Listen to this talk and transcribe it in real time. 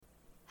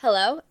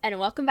Hello, and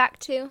welcome back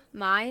to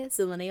my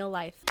Zillennial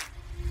life.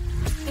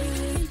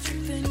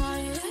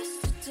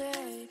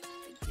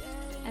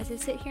 As I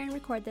sit here and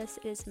record this,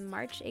 it is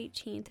March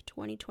 18th,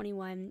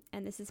 2021,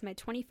 and this is my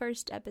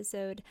 21st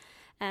episode,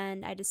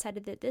 and I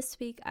decided that this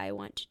week I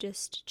want to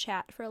just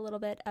chat for a little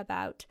bit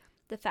about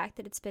the fact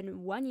that it's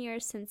been 1 year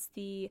since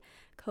the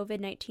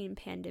COVID-19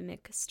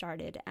 pandemic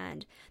started,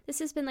 and this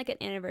has been like an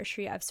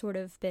anniversary I've sort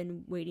of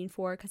been waiting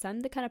for, because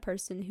I'm the kind of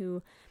person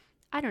who,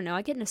 I don't know,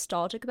 I get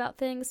nostalgic about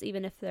things,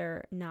 even if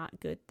they're not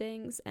good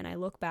things, and I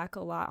look back a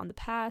lot on the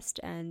past,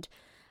 and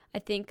I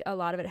think a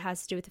lot of it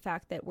has to do with the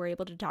fact that we're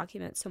able to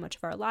document so much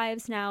of our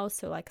lives now,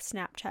 so like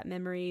Snapchat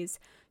memories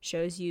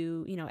shows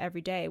you,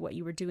 every day what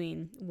you were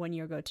doing 1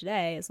 year ago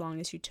today, as long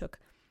as you took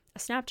a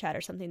Snapchat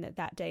or something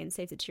that day and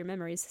saved it to your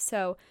memories.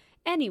 So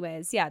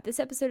anyways, yeah, this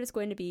episode is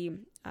going to be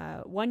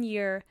 1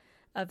 year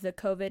of the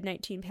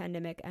COVID-19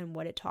 pandemic and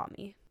what it taught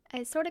me.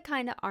 I sort of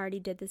kind of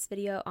already did this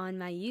video on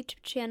my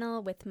YouTube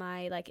channel with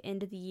my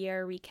end of the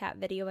year recap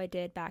video I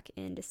did back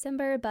in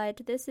December,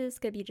 but this is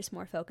going to be just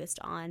more focused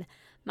on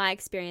my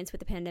experience with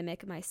the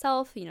pandemic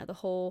myself, the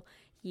whole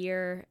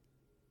year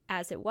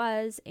as it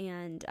was,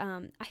 and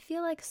I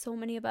feel like so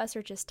many of us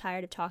are just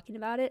tired of talking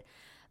about it,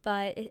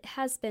 but it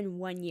has been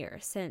 1 year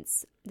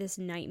since this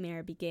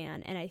nightmare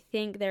began, and I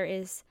think there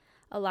is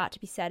a lot to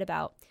be said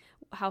about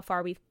how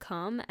far we've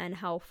come and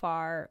how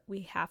far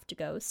we have to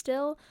go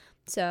still.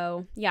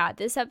 So yeah,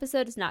 this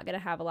episode is not going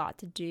to have a lot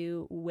to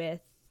do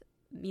with,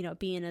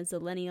 being a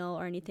Zillennial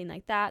or anything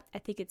like that. I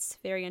think it's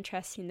very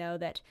interesting though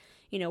that,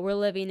 we're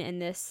living in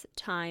this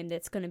time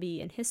that's going to be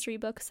in history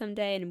books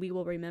someday, and we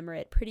will remember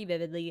it pretty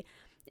vividly,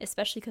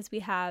 especially because we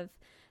have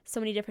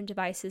so many different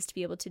devices to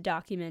be able to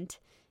document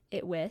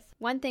it with.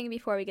 One thing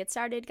before we get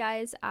started,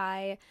 guys,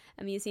 I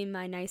am using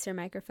my nicer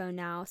microphone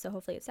now, so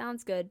hopefully it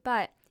sounds good,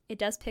 but it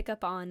does pick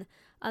up on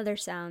other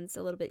sounds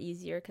a little bit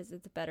easier because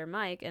it's a better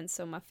mic. And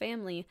so my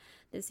family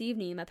this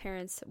evening, my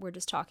parents were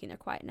just talking. They're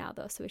quiet now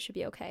though, so we should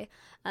be okay.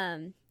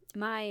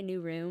 My new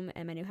room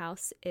and my new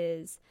house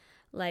is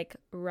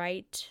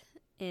right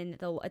in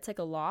it's like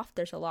a loft.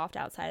 There's a loft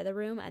outside of the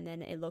room, and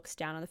then it looks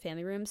down on the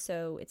family room.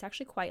 So it's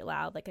actually quite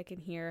loud. I can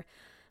hear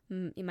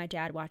my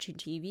dad watching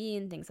TV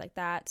and things like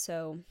that.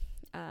 So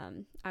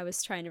I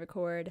was trying to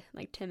record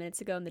 10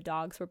 minutes ago, and the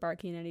dogs were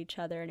barking at each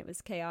other, and it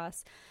was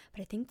chaos.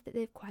 But I think that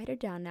they've quieted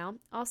down now.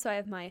 Also, I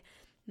have my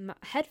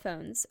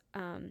headphones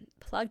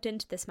plugged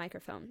into this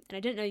microphone, and I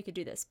didn't know you could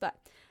do this, but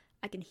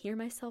I can hear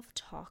myself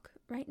talk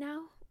right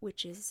now,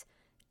 which is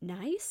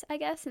nice, I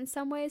guess, in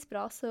some ways, but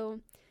also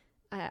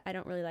I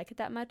don't really like it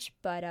that much.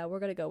 But we're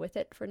gonna go with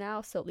it for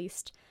now, so at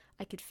least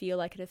I could feel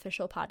like an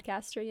official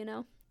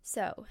podcaster,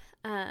 So,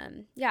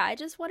 yeah, I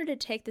just wanted to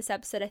take this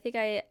episode. I think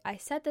I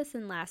said this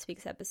in last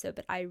week's episode,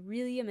 but I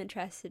really am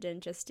interested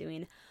in just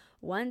doing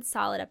one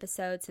solid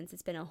episode since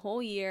it's been a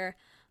whole year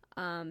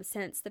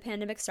since the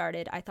pandemic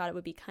started. I thought it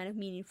would be kind of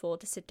meaningful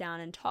to sit down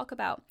and talk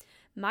about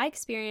my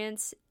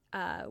experience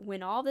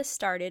when all this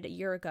started a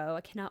year ago.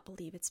 I cannot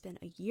believe it's been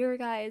a year,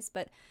 guys,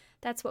 but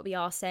that's what we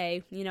all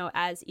say,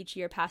 as each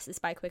year passes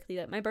by quickly.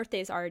 My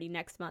birthday is already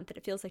next month, and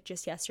it feels like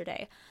just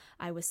yesterday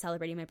I was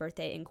celebrating my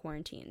birthday in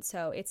quarantine.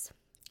 So it's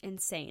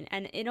insane,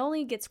 and it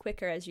only gets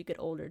quicker as you get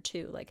older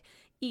too.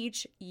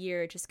 Each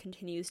year just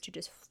continues to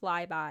just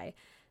fly by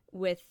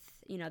with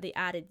the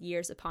added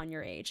years upon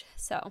your age.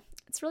 So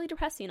it's really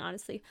depressing,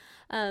 honestly,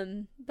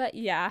 but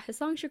yeah,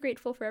 as long as you're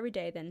grateful for every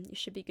day, then you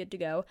should be good to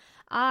go.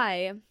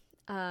 I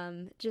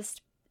don't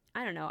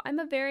know,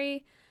 I'm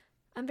very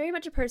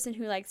much a person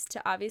who likes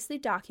to obviously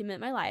document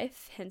my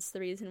life, hence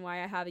the reason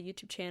why I have a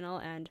YouTube channel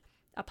and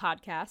a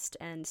podcast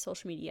and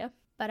social media.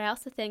 But I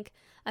also think,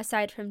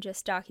 aside from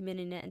just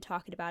documenting it and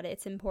talking about it,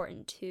 it's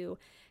important to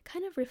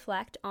kind of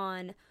reflect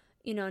on,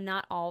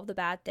 not all the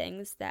bad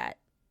things that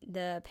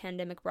the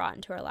pandemic brought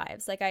into our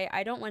lives.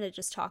 I don't want to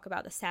just talk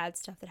about the sad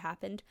stuff that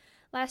happened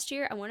last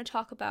year. I want to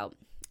talk about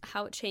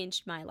how it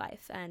changed my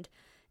life, and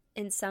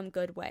in some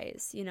good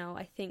ways.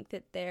 I think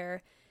that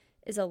there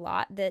is a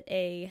lot that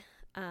a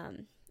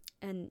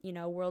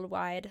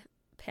worldwide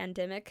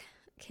pandemic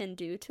can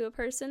do to a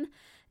person.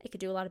 It could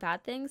do a lot of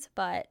bad things,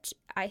 but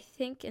I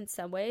think in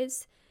some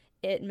ways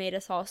it made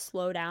us all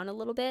slow down a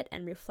little bit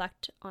and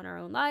reflect on our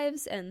own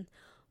lives and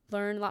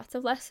learn lots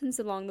of lessons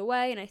along the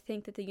way. And I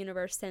think that the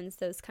universe sends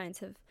those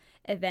kinds of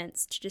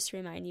events to just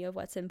remind you of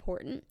what's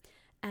important.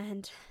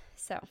 And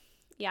so,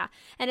 yeah.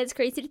 And it's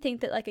crazy to think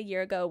that a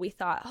year ago we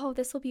thought, oh,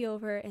 this will be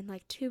over in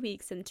 2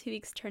 weeks, and 2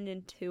 weeks turned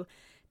into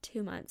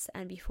 2 months.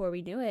 And before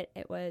we knew it,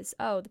 it was,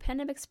 oh, the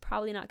pandemic's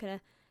probably not going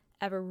to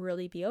ever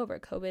really be over.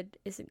 COVID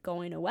isn't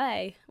going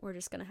away. We're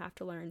just going to have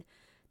to learn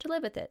to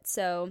live with it.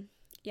 So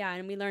yeah,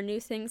 and we learn new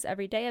things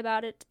every day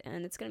about it,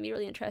 and it's going to be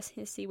really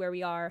interesting to see where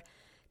we are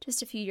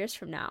just a few years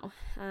from now,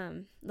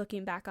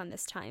 looking back on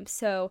this time.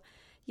 So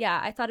yeah,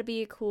 I thought it'd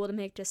be cool to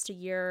make just a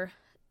year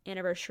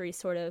anniversary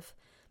sort of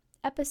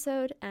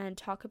episode and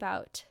talk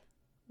about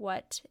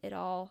what it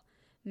all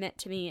meant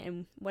to me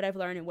and what I've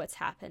learned and what's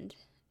happened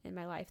in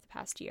my life the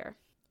past year.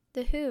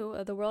 The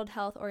WHO, the World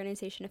Health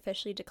Organization,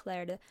 officially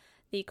declared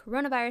the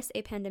coronavirus,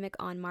 a pandemic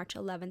on March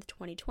 11th,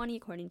 2020,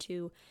 according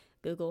to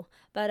Google.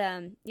 But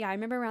yeah, I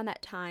remember around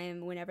that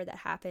time, whenever that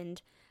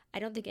happened, I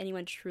don't think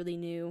anyone truly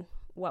knew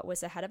what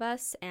was ahead of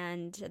us,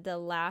 and the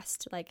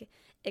last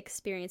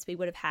experience we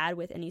would have had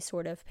with any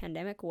sort of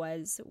pandemic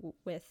was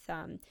with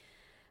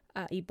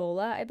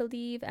Ebola, I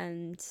believe,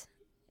 and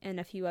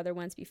a few other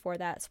ones before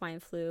that, swine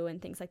flu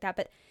and things like that.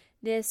 But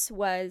this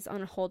was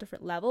on a whole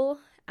different level,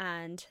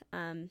 and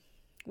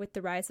with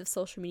the rise of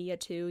social media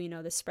too,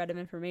 the spread of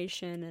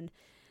information and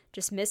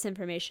just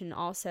misinformation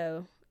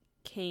also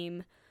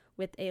came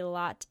with a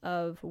lot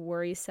of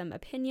worrisome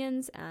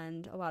opinions,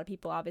 and a lot of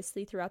people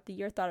obviously throughout the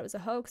year thought it was a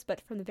hoax.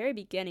 But from the very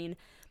beginning,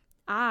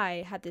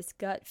 I had this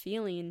gut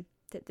feeling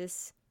that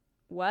this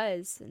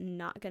was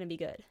not going to be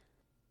good.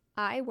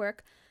 I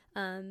work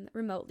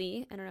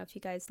remotely. I don't know if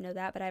you guys know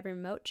that, but I have a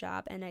remote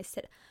job, and I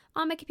sit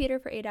on my computer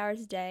for 8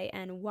 hours a day.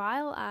 And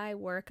while I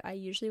work, I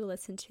usually will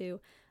listen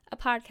to a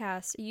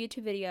podcast, a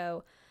YouTube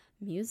video,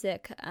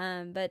 music.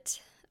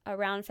 But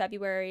around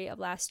February of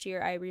last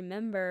year, I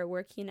remember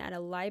working at a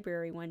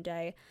library one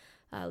day.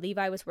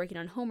 Levi was working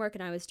on homework,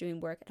 and I was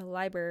doing work at a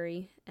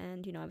library,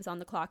 and I was on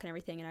the clock and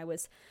everything, and I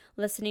was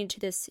listening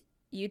to this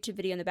YouTube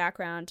video in the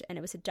background, and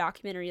it was a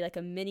documentary, like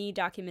a mini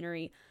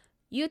documentary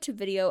YouTube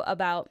video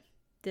about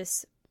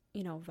this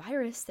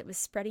virus that was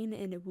spreading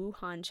in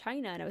Wuhan,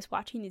 China. And I was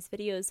watching these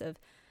videos of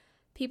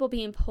people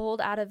being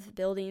pulled out of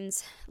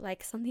buildings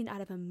like something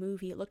out of a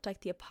movie. It looked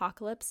like the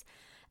apocalypse.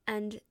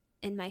 And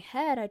in my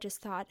head, I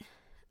just thought,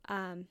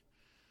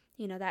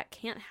 that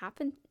can't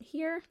happen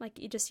here. Like,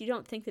 you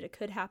don't think that it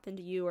could happen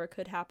to you or it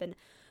could happen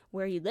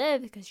where you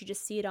live, because you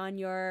just see it on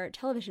your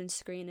television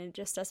screen and it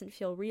just doesn't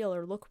feel real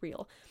or look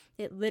real.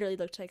 It literally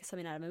looked like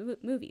something out of a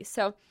movie.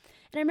 So,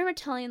 and I remember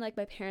telling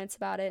my parents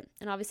about it,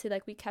 and obviously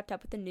we kept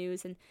up with the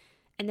news, and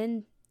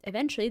then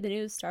eventually the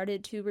news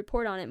started to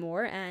report on it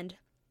more, and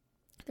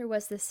there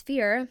was this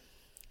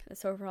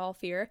overall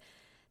fear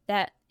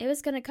that it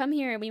was going to come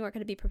here and we weren't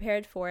going to be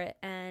prepared for it.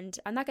 And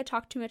I'm not going to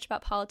talk too much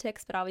about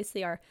politics, but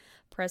obviously our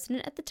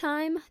president at the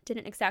time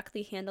didn't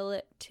exactly handle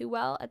it too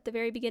well at the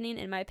very beginning,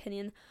 in my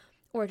opinion,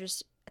 or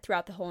just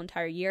throughout the whole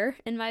entire year,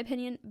 in my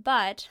opinion.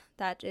 But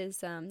that is,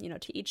 to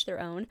each their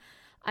own.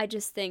 I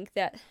just think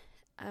that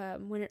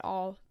when it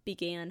all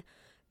began,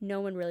 no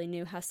one really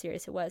knew how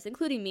serious it was,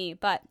 including me.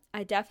 But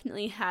I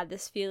definitely had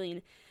this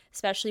feeling,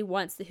 especially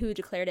once the WHO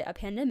declared it a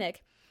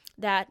pandemic,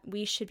 that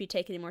we should be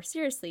taking it more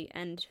seriously.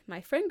 And my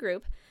friend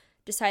group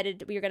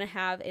decided we were going to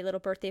have a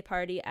little birthday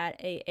party at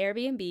a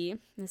Airbnb.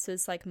 This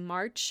was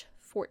March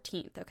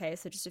 14th, okay?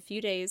 So just a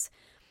few days,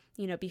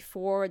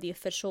 before the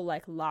official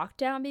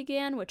lockdown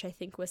began, which I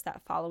think was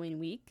that following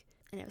week.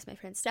 And it was my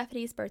friend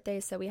Stephanie's birthday,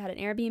 so we had an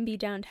Airbnb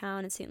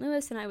downtown in St.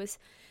 Louis, and I was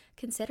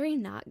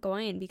considering not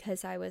going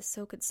because I was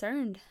so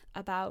concerned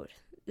about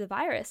the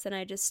virus. And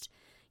I just,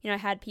 I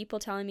had people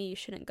telling me, you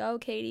shouldn't go,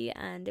 Katie,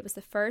 and it was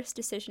the first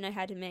decision I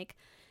had to make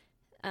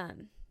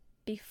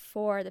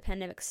before the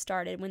pandemic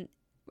started, when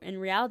in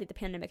reality the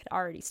pandemic had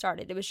already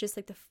started. It was just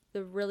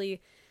the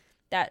really,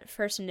 that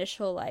first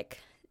initial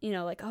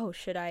oh,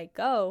 should I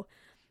go?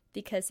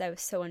 Because I was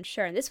so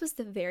unsure. And this was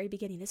the very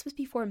beginning. This was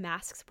before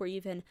masks were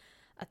even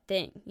a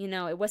thing.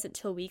 It wasn't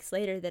till weeks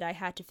later that I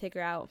had to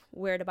figure out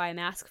where to buy a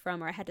mask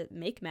from, or I had to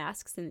make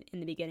masks in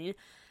the beginning.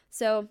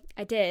 So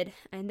I did.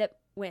 I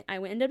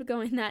ended up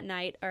going that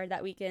night or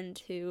that weekend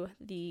to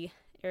the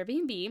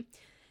Airbnb,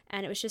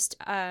 and it was just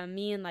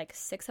me and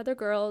 6 other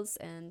girls.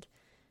 And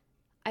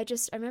I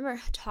remember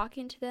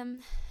talking to them,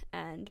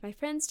 and my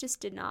friends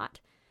just did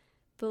not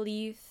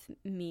believe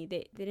me.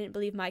 They didn't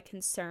believe my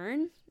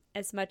concern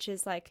as much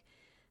as I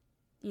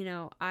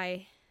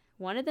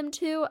wanted them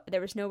to.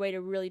 There was no way to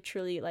really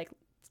truly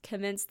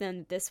convince them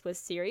that this was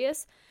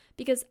serious,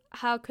 because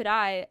how could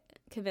I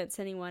convince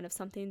anyone of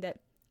something that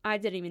I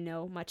didn't even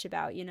know much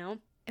about?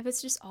 It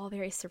was just all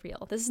very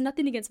surreal. This is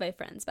nothing against my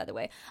friends, by the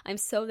way. I'm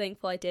so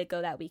thankful I did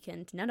go that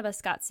weekend. None of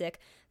us got sick.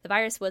 The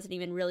virus wasn't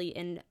even really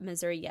in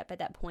Missouri yet by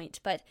that point,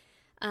 but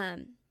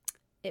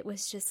it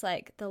was just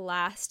the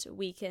last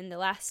weekend, the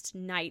last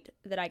night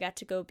that I got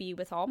to go be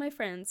with all my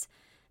friends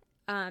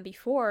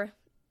before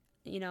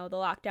the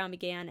lockdown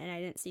began, and I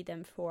didn't see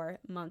them for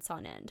months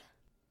on end.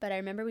 But I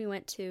remember we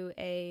went to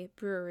a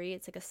brewery.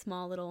 It's a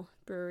small little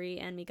brewery,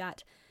 and we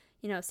got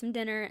some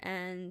dinner,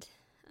 and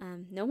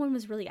no one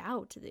was really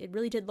out. It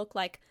really did look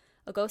like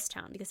a ghost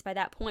town, because by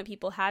that point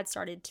people had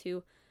started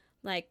to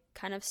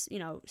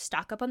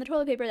stock up on the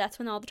toilet paper. That's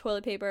when all the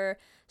toilet paper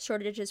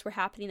shortages were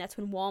happening. That's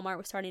when Walmart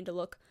was starting to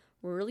look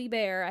really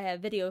bare. I have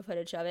video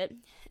footage of it.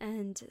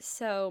 And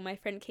so my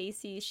friend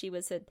Casey, she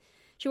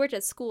worked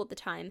at school at the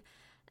time,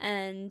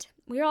 and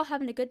we were all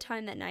having a good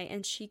time that night,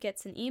 and she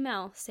gets an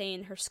email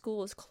saying her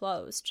school is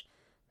closed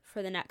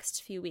for the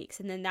next few weeks.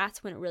 And then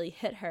that's when it really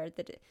hit her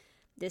that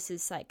this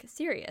is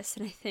serious.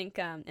 And I think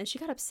and she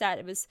got upset.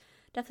 It was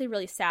definitely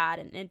really sad,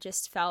 and it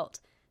just felt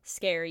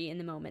scary in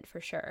the moment for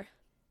sure.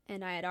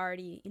 And I had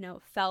already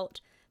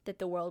felt that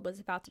the world was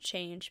about to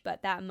change,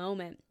 but that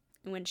moment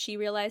when she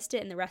realized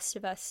it and the rest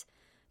of us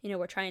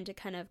were trying to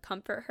kind of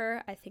comfort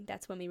her, I think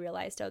that's when we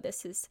realized, oh,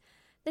 this is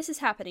this is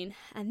happening.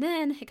 And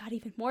then it got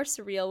even more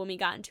surreal when we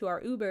got into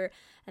our Uber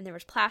and there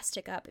was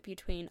plastic up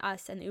between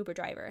us and the Uber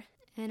driver.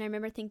 And I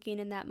remember thinking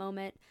in that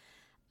moment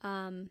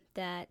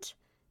that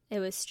it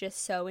was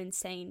just so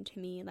insane to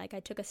me. Like, I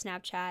took a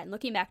Snapchat, and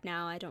looking back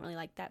now, I don't really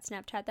like that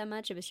Snapchat that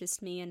much. It was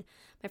just me and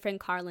my friend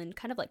Carlin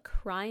kind of like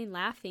crying,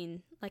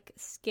 laughing, like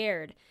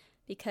scared,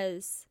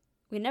 because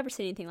we'd never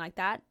seen anything like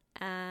that.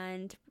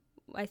 And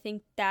I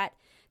think that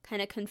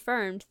kind of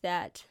confirmed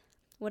that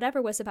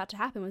whatever was about to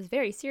happen was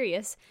very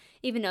serious,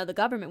 even though the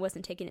government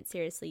wasn't taking it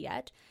seriously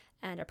yet,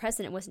 and our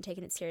president wasn't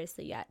taking it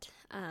seriously yet.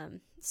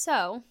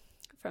 So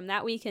from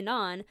that weekend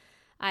on,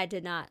 I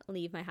did not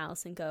leave my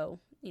house and go,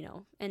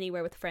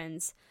 anywhere with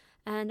friends.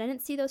 And I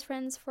didn't see those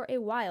friends for a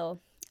while.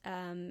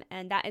 And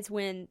that is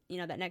when,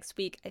 that next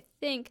week, I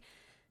think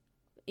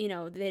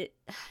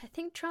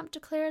Trump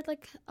declared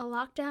like a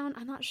lockdown.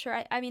 I'm not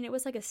sure. I mean, it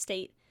was like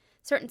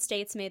certain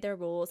states made their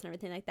rules and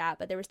everything like that,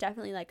 but there was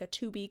definitely like a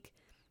 2-week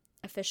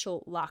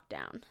official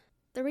lockdown.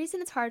 The reason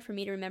it's hard for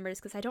me to remember is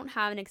because I don't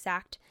have an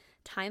exact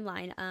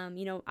timeline.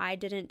 I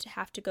didn't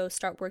have to go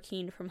start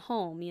working from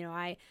home.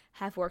 I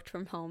have worked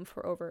from home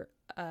for over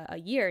a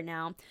year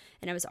now,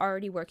 and I was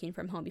already working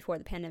from home before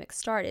the pandemic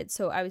started.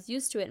 So I was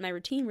used to it, and my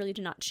routine really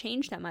did not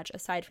change that much,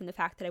 aside from the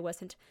fact that I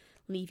wasn't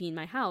leaving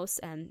my house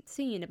and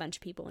seeing a bunch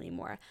of people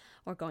anymore,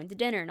 or going to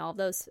dinner and all of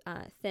those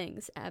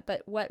things.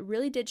 But what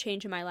really did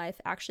change in my life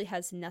actually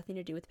has nothing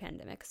to do with the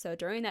pandemic. So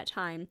during that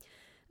time,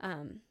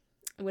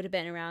 it would have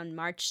been around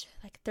March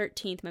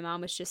 13th. My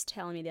mom was just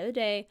telling me the other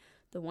day,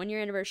 the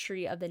 1-year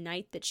anniversary of the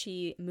night that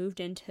she moved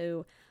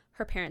into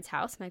her parents'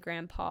 house, my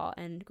grandpa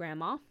and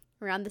grandma.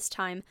 Around this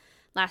time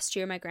last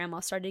year, my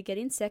grandma started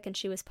getting sick and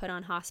she was put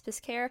on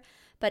hospice care,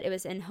 but it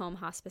was in-home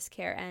hospice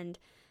care. And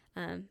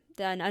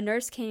then a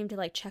nurse came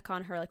to check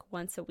on her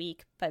once a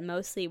week, but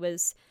mostly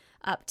was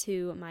up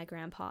to my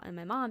grandpa and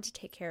my mom to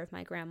take care of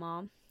my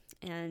grandma.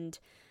 And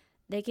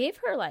they gave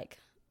her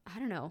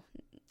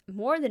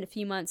more than a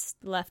few months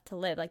left to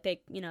live.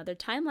 Their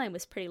timeline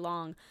was pretty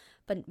long,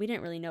 but we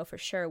didn't really know for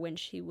sure when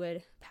she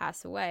would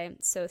pass away.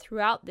 So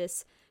throughout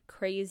this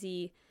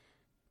crazy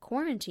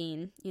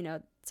quarantine,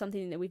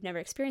 something that we've never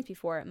experienced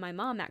before, my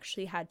mom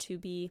actually had to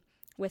be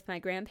with my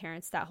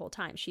grandparents that whole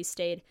time. She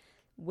stayed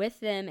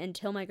with them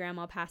until my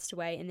grandma passed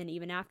away, and then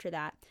even after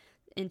that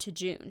into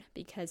June,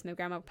 because my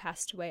grandma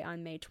passed away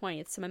on May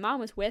 20th. So my mom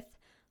was with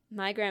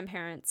my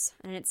grandparents,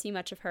 and I didn't see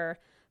much of her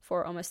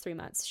for almost 3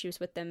 months. She was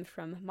with them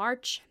from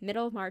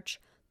middle of March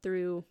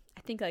through,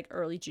 I think,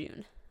 early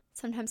June.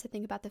 Sometimes I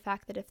think about the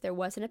fact that if there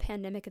wasn't a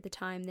pandemic at the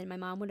time, then my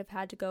mom would have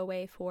had to go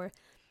away for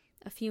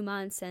a few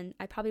months, and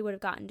I probably would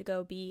have gotten to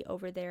go be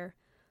over there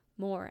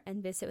more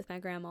and visit with my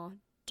grandma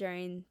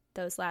during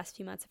those last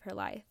few months of her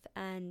life.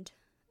 And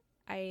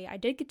I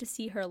did get to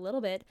see her a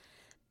little bit,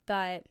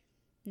 but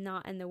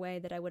not in the way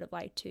that I would have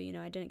liked to.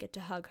 I didn't get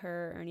to hug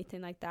her or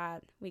anything like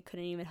that. We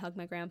couldn't even hug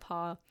my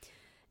grandpa,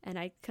 and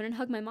I couldn't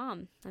hug my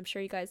mom. I'm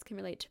sure you guys can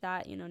relate to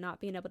that, not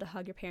being able to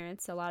hug your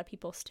parents. A lot of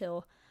people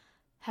still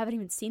haven't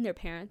even seen their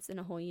parents in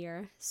a whole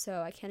year,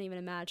 so I can't even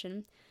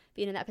imagine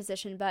being in that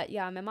position. But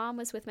yeah, my mom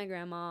was with my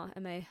grandma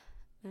and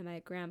my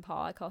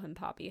grandpa. I call him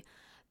Poppy,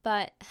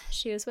 but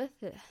she was with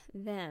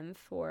them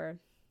for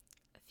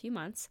a few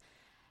months,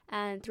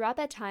 and throughout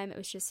that time it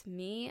was just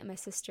me and my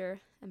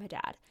sister and my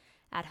dad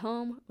at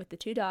home with the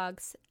 2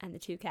 dogs and the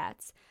 2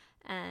 cats.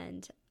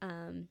 And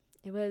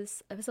it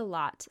was a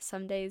lot.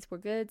 Some days were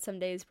good, some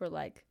days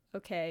were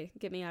okay,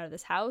 get me out of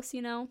this house,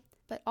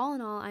 But all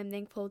in all, I'm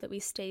thankful that we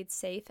stayed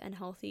safe and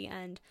healthy,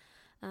 and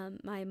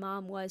my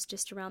mom was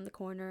just around the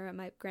corner.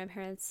 My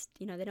grandparents,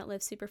 they don't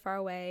live super far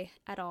away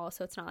at all,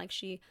 so it's not like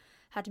she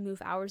had to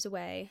move hours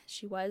away.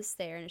 She was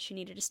there, and if she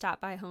needed to stop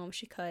by home,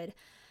 she could.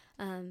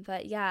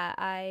 But yeah,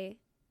 I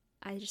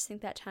just think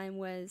that time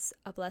was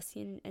a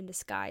blessing in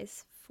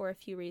disguise for a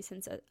few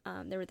reasons.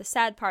 There were the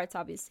sad parts,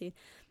 obviously,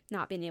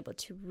 not being able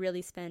to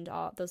really spend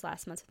all those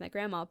last months with my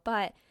grandma,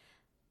 but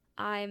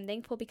I'm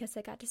thankful because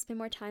I got to spend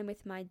more time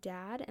with my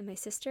dad and my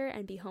sister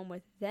and be home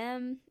with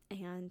them,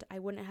 and I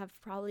wouldn't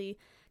have probably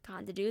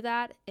gotten to do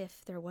that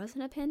if there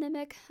wasn't a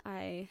pandemic.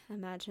 I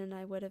imagine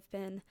I would have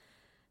been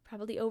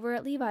probably over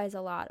at Levi's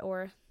a lot,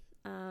 or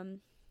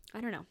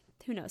I don't know,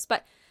 who knows.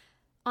 But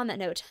on that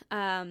note,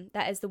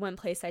 that is the one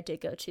place I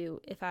did go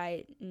to if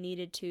I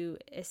needed to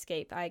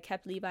escape. I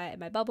kept Levi at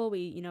my bubble.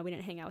 We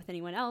didn't hang out with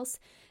anyone else.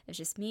 It was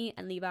just me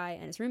and Levi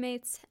and his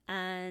roommates,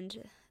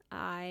 and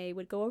I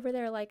would go over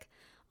there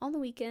on the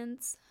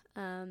weekends,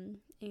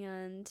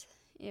 and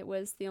it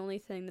was the only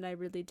thing that I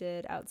really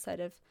did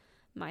outside of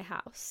my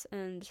house.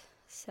 And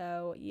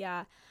so,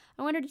 yeah,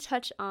 I wanted to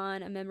touch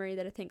on a memory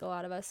that I think a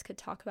lot of us could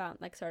talk about,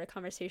 start a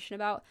conversation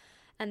about,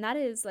 and that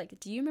is,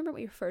 do you remember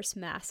what your first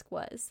mask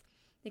was?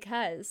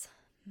 Because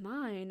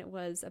mine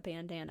was a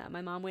bandana.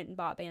 My mom went and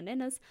bought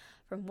bandanas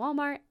from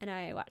Walmart, and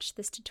I watched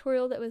this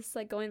tutorial that was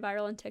going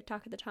viral on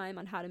TikTok at the time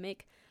on how to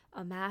make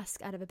a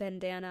mask out of a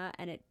bandana,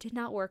 and it did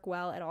not work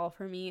well at all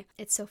for me.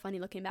 It's so funny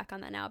looking back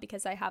on that now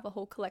because I have a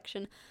whole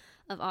collection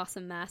of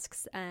awesome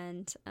masks,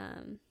 and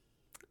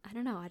I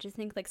don't know, I just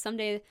think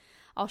someday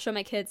I'll show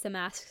my kids the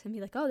masks and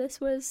be oh,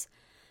 this was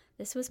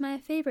this was my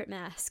favorite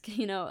mask,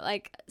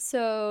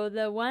 so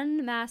the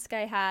one mask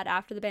I had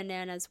after the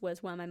bandanas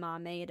was one my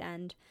mom made,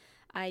 and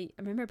I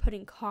remember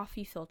putting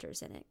coffee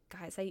filters in it.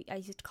 Guys, I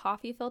used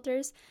coffee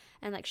filters,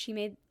 and she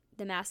made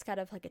the mask out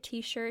of a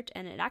t-shirt,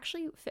 and it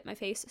actually fit my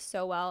face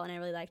so well, and I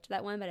really liked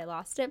that one, but I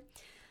lost it.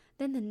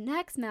 Then the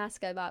next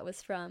mask I bought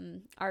was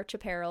from Arch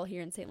Apparel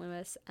here in St.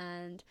 Louis,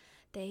 and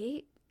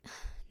they,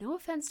 no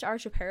offense to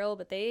Arch Apparel,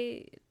 but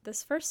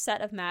this first set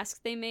of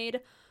masks they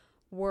made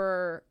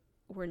were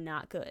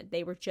not good.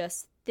 They were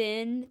just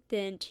thin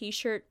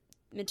t-shirt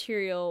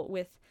material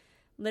with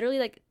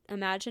literally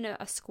imagine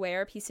a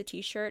square piece of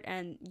t-shirt,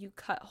 and you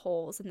cut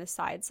holes in the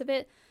sides of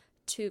it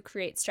to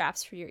create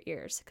straps for your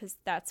ears, because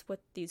that's what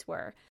these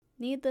were.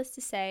 Needless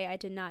to say, I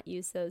did not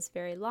use those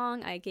very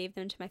long. I gave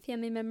them to my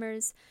family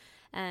members,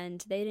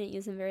 and they didn't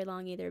use them very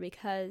long either,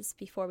 because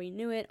before we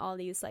knew it, all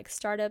these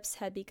startups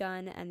had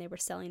begun, and they were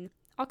selling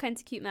all kinds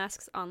of cute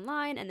masks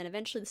online, and then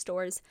eventually the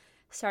stores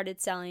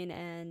started selling,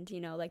 and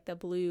the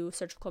blue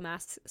surgical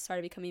masks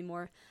started becoming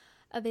more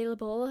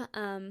available.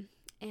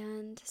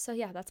 And so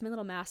yeah, that's my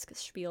little mask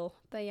spiel.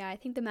 But yeah, I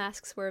think the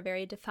masks were a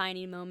very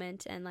defining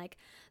moment, and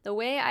the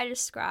way I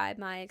describe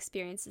my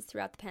experiences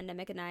throughout the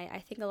pandemic, and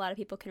I think a lot of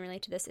people can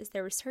relate to this, is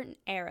there were certain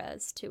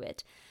eras to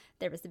it.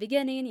 There was the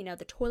beginning,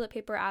 the toilet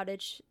paper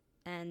outage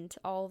and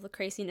all the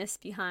craziness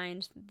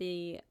behind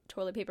the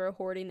toilet paper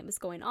hoarding that was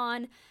going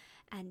on.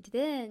 And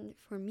then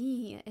for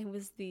me, it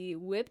was the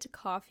whipped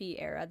coffee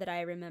era that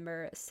I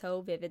remember so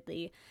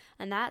vividly.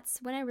 And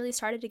that's when I really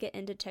started to get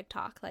into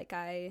TikTok.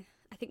 I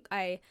think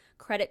I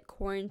credit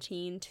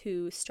quarantine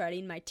to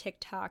starting my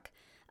TikTok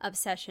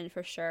obsession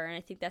for sure, and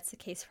I think that's the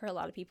case for a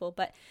lot of people.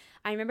 But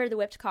I remember the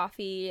whipped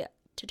coffee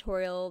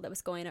tutorial that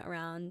was going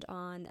around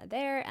on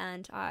there,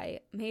 and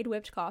I made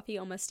whipped coffee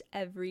almost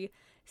every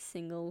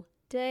single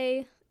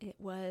day. It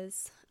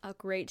was a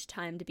great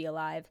time to be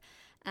alive,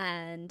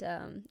 and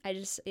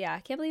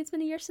I can't believe it's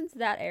been a year since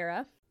that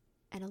era.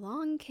 And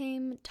along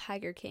came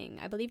Tiger King.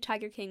 I believe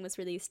Tiger King was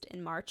released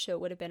in March, so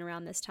it would have been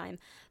around this time.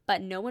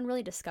 But no one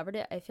really discovered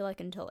it, I feel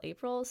until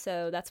April.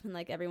 So that's when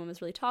everyone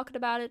was really talking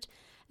about it.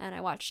 And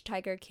I watched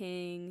Tiger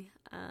King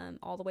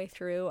all the way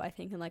through, I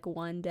think in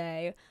one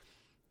day.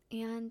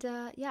 And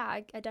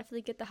I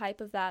definitely get the hype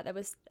of that. That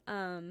was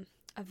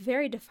a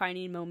very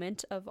defining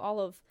moment of all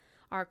of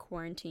our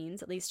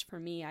quarantines, at least for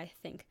me, I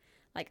think.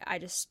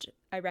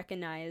 I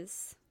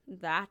recognize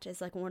that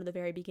as one of the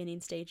very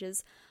beginning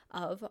stages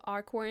of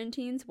our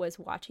quarantines, was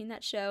watching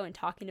that show and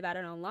talking about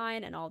it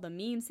online, and all the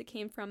memes that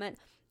came from it.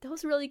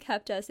 Those really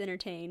kept us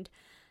entertained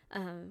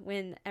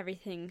when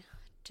everything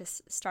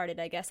just started,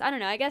 I guess. I don't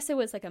know, I guess it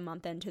was a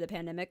month into the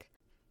pandemic.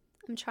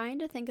 I'm trying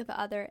to think of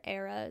other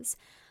eras.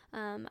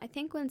 I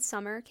think when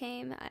summer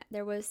came,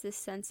 there was this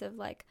sense of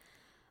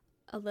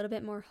a little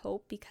bit more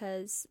hope,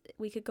 because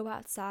we could go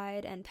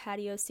outside and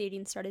patio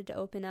seating started to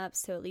open up,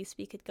 so at least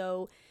we could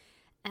go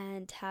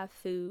and have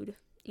food,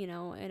 in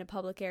a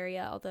public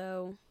area.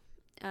 Although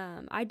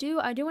I do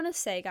want to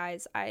say,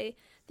 guys, I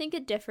think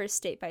it differs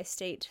state by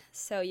state.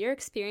 So your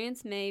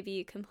experience may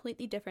be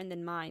completely different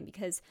than mine,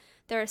 because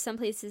there are some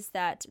places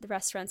that the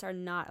restaurants are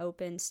not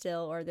open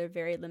still, or they're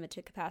very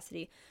limited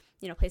capacity.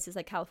 Places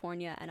like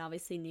California and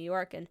obviously New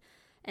York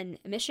and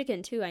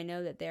Michigan too. I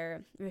know that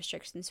their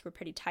restrictions were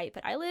pretty tight,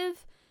 but I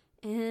live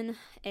in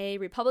a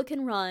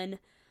Republican-run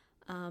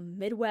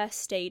Midwest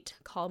state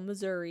called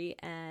Missouri,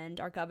 and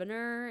our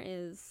governor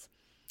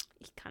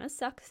he kind of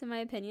sucks in my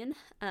opinion,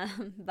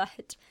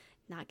 but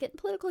not getting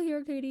political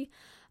here, Katie.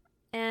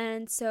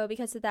 And so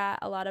because of that,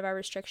 a lot of our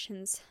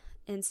restrictions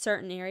in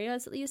certain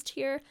areas, at least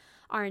here,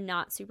 are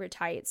not super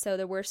tight. So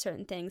there were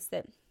certain things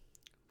that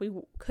we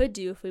could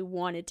do if we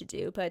wanted to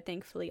do, but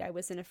thankfully I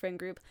was in a friend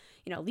group.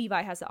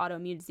 Levi has the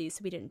autoimmune disease,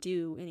 so we didn't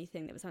do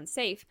anything that was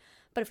unsafe,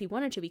 but if we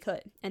wanted to, we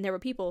could, and there were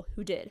people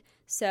who did.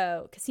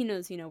 So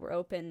casinos, were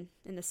open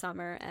in the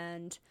summer,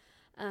 and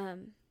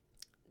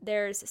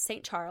there's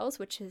St. Charles,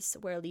 which is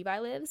where Levi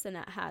lives, and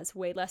that has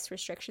way less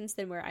restrictions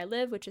than where I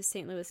live, which is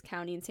St. Louis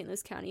County, and St.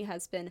 Louis County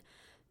has been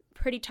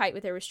pretty tight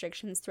with their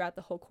restrictions throughout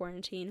the whole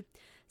quarantine,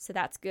 so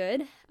that's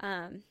good.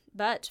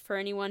 But for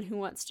anyone who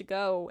wants to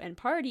go and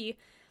party,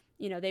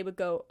 they would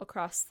go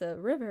across the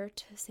river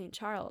to St.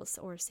 Charles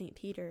or St.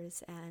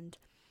 Peter's, and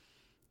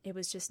it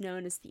was just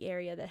known as the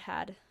area that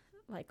had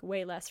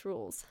way less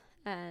rules.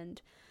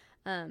 And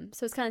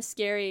so it's kind of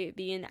scary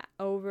being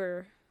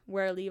over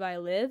where Levi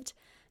lived,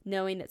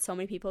 knowing that so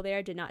many people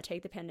there did not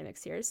take the pandemic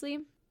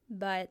seriously.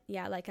 But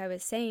yeah, like I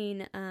was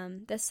saying,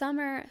 the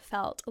summer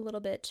felt a little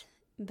bit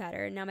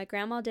better. Now, my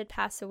grandma did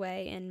pass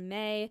away in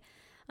May,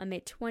 on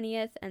May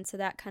 20th, and so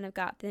that kind of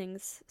got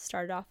things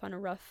started off on a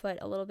rough foot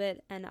a little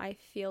bit. And I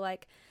feel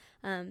like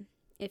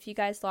if you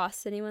guys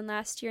lost anyone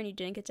last year and you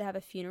didn't get to have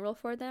a funeral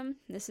for them,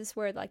 this is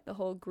where the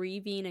whole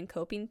grieving and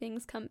coping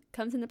things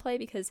comes into play,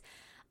 because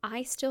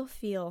I still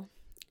feel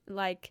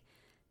like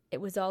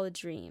it was all a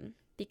dream,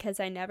 because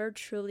we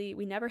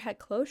never had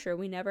closure.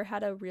 We never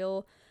had a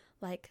real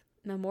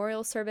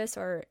memorial service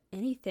or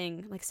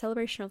anything,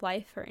 celebration of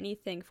life or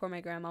anything for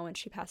my grandma when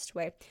she passed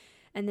away.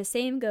 And the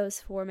same goes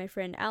for my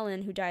friend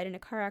Ellen, who died in a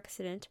car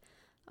accident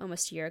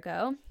almost a year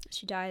ago.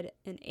 She died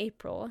in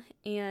April,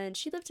 and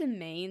she lived in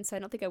Maine, so I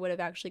don't think I would have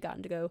actually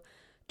gotten to go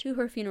to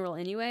her funeral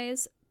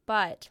anyways.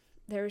 But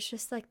there was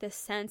just like this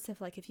sense of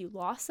like, if you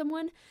lost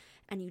someone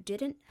and you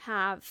didn't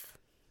have,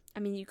 I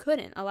mean, you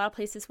couldn't. A lot of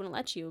places wouldn't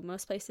let you.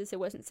 Most places it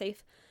wasn't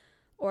safe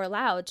or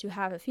allowed to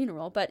have a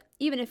funeral. But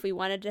even if we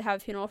wanted to have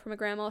a funeral for my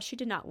grandma, she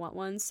did not want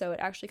one, so it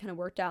actually kind of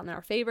worked out in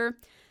our favor.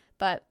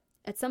 But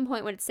at some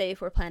point when it's safe,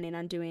 we're planning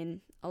on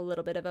doing a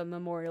little bit of a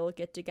memorial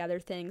get-together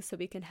thing so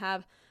we can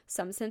have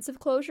some sense of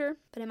closure.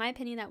 But in my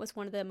opinion, that was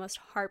one of the most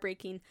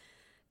heartbreaking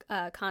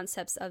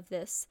concepts of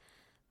this,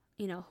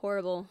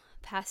 horrible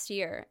past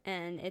year.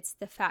 And it's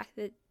the fact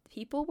that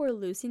people were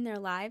losing their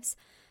lives,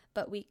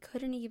 but we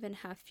couldn't even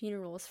have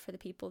funerals for the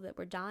people that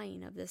were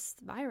dying of this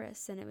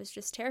virus. And it was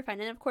just terrifying.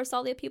 And of course,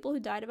 all the people who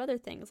died of other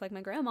things, like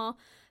my grandma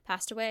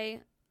passed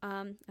away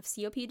of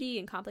COPD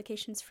and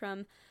complications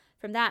from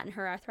that and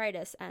her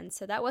arthritis. And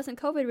so that wasn't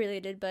COVID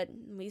related, but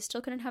we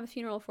still couldn't have a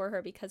funeral for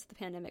her because of the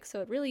pandemic.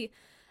 So it really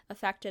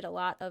affected a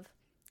lot of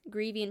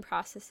grieving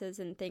processes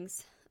and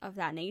things of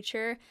that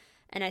nature.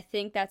 And I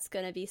think that's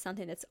going to be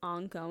something that's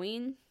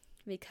ongoing,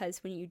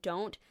 because when you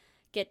don't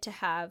get to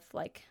have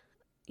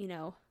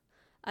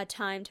a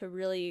time to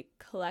really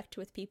collect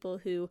with people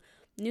who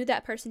knew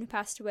that person who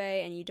passed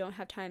away, and you don't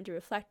have time to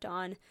reflect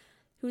on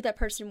who that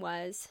person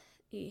was,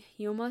 you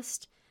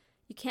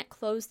can't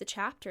close the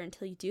chapter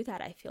until you do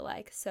that, I feel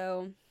like.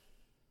 So,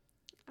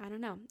 I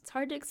don't know. It's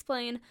hard to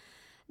explain.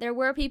 There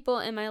were people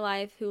in my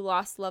life who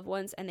lost loved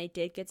ones, and they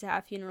did get to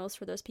have funerals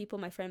for those people.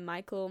 My friend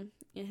Michael,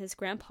 his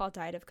grandpa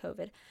died of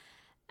COVID,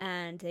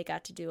 and they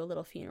got to do a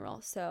little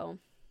funeral. So,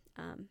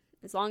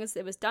 as long as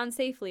it was done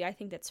safely, I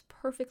think that's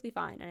perfectly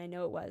fine, and I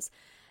know it was.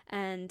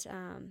 And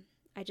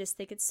I just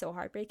think it's so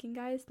heartbreaking,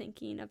 guys,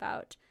 thinking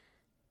about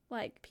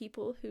like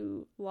people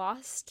who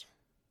lost,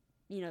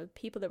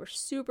 people that were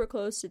super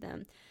close to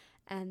them,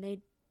 and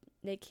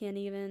they can't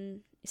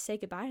even say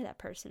goodbye to that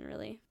person,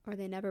 really, or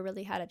they never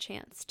really had a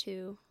chance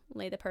to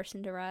lay the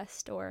person to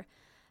rest or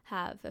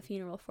have a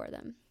funeral for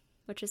them,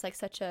 which is like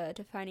such a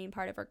defining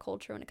part of our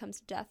culture when it comes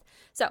to death.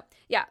 So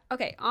yeah,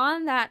 okay,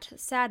 on that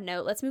sad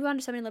note, let's move on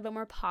to something a little bit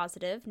more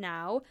positive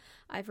now.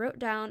 I've wrote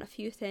down a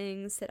few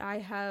things that I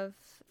have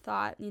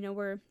thought,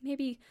 were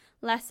maybe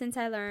lessons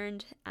I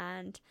learned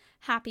and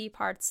happy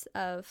parts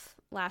of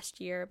last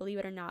year. Believe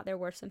it or not, there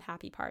were some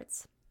happy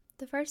parts.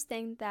 The first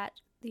thing that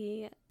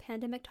the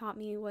pandemic taught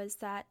me was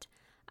that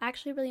I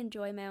actually really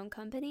enjoy my own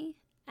company,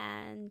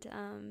 and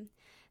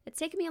it's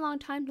taken me a long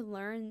time to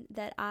learn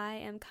that I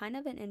am kind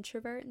of an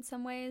introvert in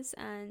some ways,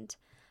 and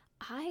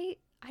I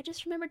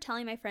just remember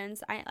telling my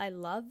friends I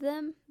love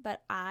them,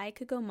 but I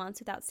could go months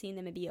without seeing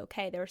them and be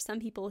okay. There were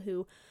some people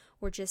who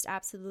were just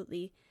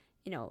absolutely,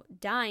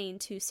 dying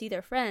to see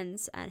their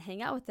friends and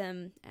hang out with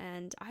them,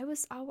 and I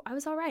was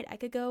all right. I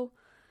could go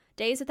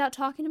days without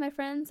talking to my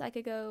friends. I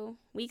could go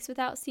weeks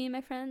without seeing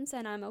my friends,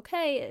 and I'm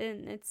okay.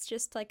 And it's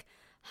just like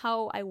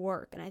how I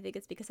work, and I think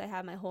it's because I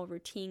have my whole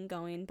routine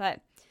going.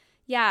 But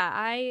yeah,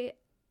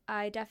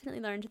 I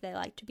definitely learned that I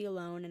like to be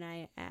alone, and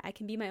I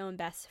can be my own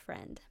best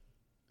friend.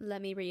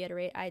 Let me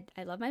reiterate, I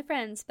love my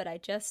friends, but I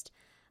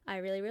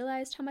really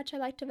realized how much I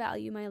like to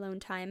value my alone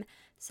time.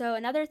 So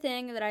another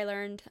thing that I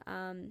learned,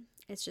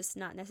 it's just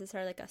not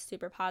necessarily like a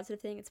super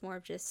positive thing, it's more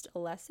of just a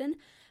lesson,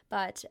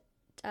 but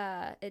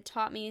it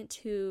taught me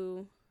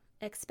to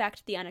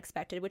expect the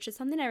unexpected, which is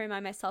something I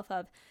remind myself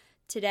of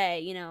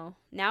today.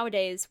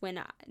 Nowadays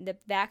when the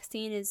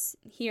vaccine is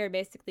here,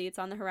 basically it's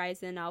on the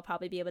horizon, I'll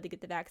probably be able to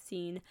get the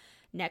vaccine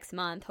next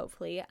month,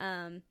 hopefully.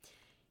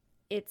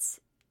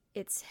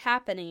 It's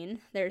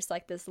happening. There's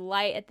like this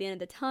light at the end of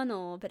the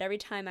tunnel, but every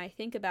time I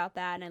think about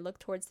that and I look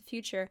towards the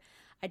future,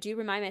 I do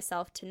remind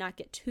myself to not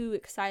get too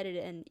excited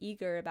and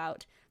eager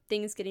about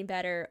things getting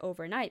better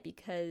overnight,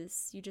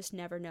 because you just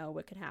never know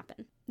what could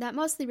happen. That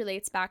mostly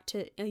relates back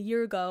to a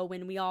year ago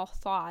when we all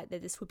thought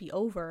that this would be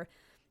over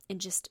in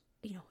just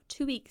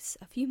 2 weeks,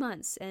 a few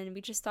months, and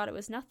we just thought it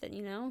was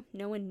nothing,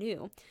 no one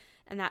knew.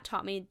 And that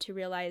taught me to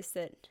realize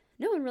that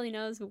no one really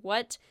knows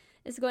what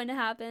is going to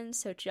happen,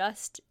 so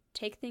just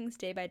take things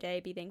day by day,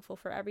 be thankful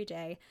for every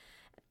day,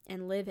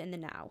 and live in the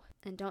now.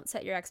 And don't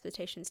set your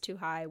expectations too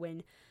high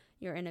when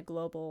you're in a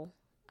global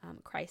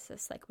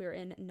crisis like we're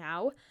in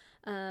now.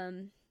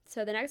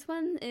 So the next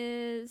one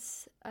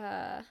is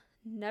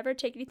never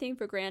take anything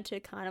for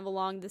granted, kind of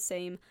along the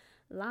same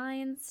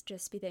lines.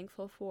 Just be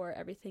thankful for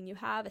everything you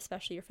have,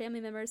 especially your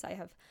family members. I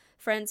have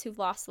friends who've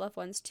lost loved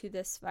ones to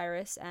this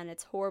virus, and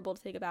it's horrible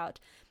to think about.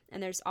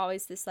 And there's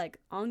always this like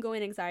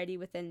ongoing anxiety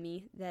within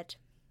me that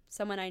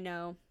someone I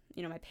know,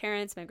 my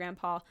parents, my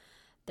grandpa,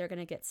 they're going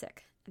to get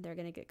sick and they're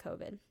going to get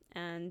COVID.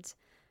 And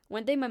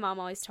one thing my mom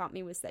always taught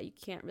me was that you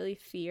can't really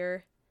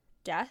fear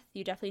death.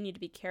 You definitely need to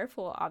be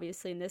careful.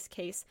 Obviously, in this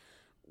case,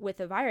 with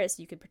a virus,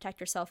 you can protect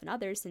yourself and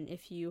others. And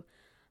if you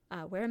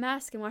wear a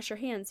mask and wash your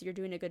hands, you're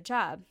doing a good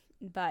job.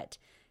 But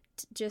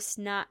just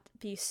not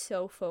be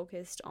so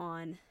focused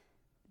on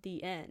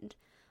the end,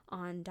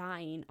 on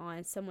dying,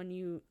 on someone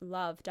you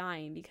love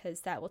dying,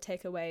 because that will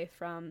take away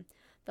from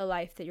the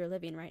life that you're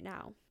living right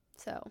now.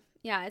 So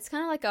yeah, it's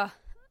kind of like a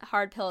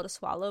hard pill to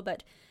swallow,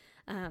 but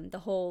the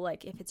whole,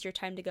 like, if it's your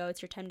time to go,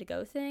 it's your time to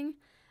go thing,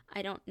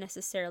 I don't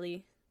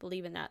necessarily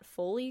believe in that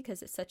fully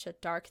because it's such a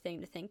dark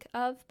thing to think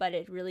of, but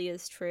it really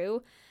is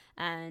true.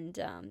 And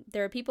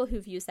there are people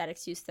who've used that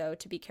excuse, though,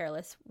 to be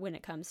careless when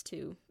it comes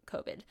to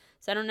COVID.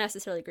 So I don't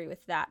necessarily agree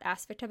with that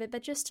aspect of it,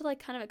 but just to like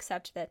kind of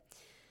accept that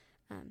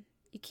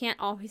you can't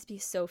always be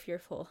so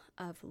fearful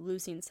of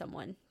losing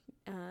someone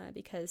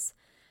because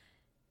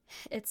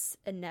it's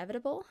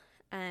inevitable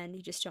and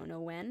you just don't know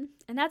when.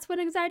 And that's what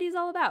anxiety is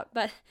all about.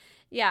 But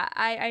yeah,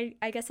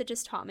 I guess it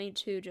just taught me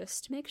to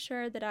just make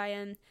sure that I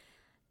am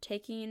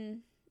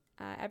taking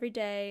every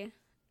day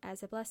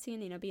as a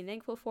blessing, being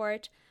thankful for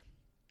it.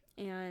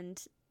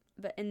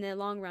 But in the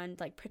long run,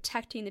 like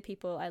protecting the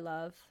people I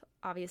love,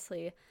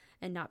 obviously,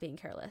 and not being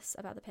careless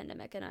about the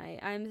pandemic.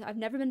 And I've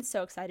never been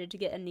so excited to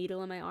get a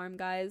needle in my arm,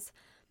 guys.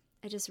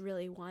 I just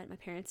really want my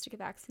parents to get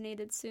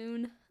vaccinated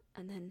soon,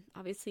 and then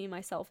obviously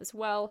myself as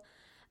well.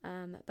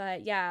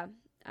 But yeah,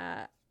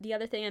 the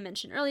other thing I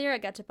mentioned earlier, I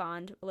got to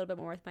bond a little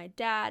bit more with my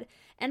dad,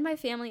 and my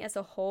family as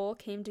a whole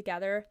came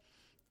together,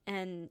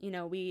 and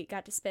we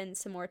got to spend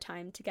some more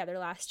time together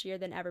last year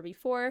than ever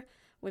before.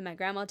 When my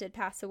grandma did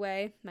pass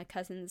away, my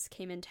cousins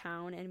came in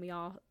town, and we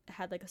all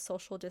had like a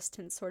social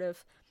distance sort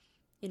of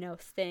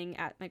thing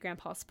at my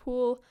grandpa's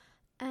pool,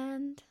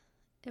 and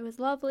it was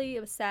lovely.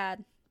 It was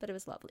sad, but it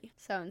was lovely.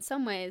 So in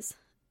some ways,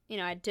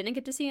 I didn't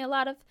get to see a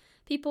lot of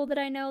people that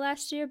I know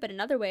last year, but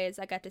in other ways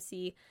I got to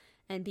see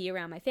and be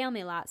around my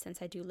family a lot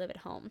since I do live at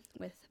home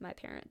with my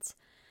parents.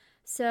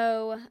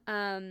 So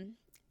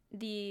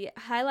the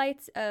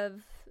highlights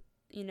of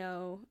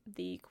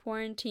the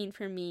quarantine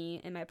for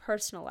me in my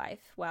personal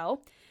life,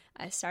 well,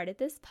 I started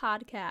this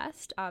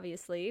podcast,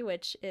 obviously,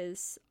 which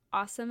is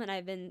awesome, and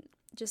I've been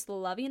just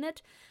loving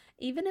it.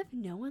 Even if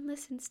no one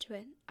listens to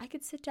it, I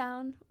could sit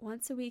down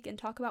once a week and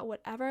talk about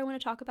whatever I want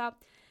to talk about.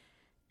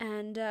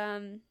 And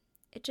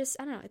it just,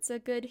 I don't know, it's a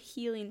good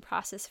healing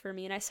process for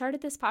me. And I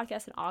started this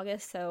podcast in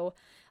August, so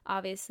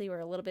obviously we're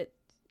a little bit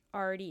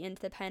already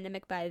into the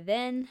pandemic by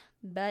then.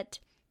 But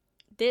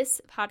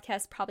this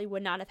podcast probably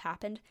would not have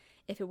happened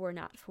if it were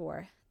not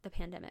for the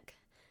pandemic.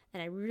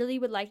 And I really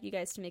would like you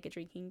guys to make a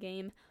drinking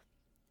game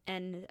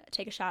and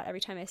take a shot every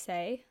time I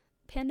say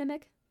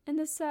pandemic in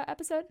this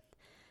episode.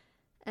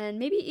 And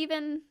maybe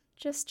even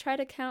just try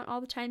to count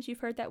all the times you've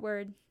heard that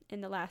word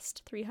in the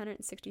last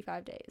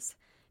 365 days,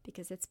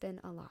 because it's been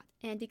a lot.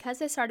 And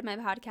because I started my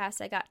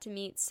podcast, I got to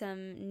meet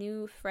some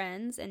new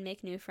friends and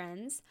make new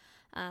friends.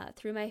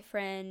 Through my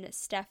friend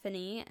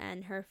Stephanie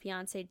and her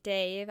fiance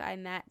Dave, I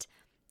met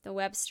the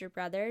Webster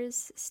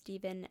brothers,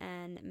 Stephen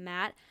and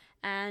Matt,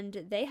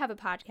 and they have a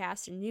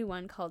podcast, a new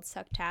one called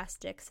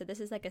Sucktastic. So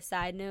this is like a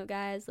side note,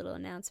 guys, little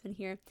announcement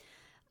here.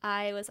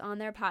 I was on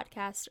their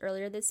podcast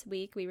earlier this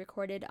week. We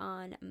recorded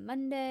on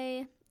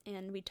Monday,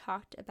 and we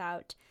talked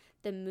about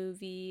the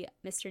movie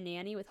Mr.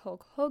 Nanny with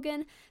Hulk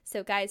Hogan.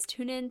 So guys,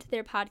 tune in to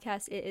their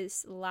podcast. It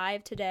is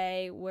live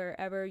today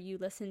wherever you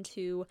listen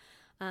to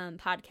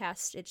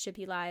podcasts. It should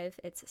be live.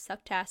 It's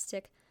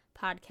Sucktastic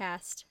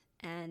Podcast.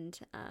 And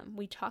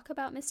we talk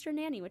about Mr.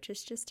 Nanny, which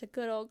is just a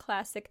good old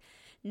classic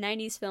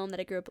 90s film that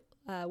I grew up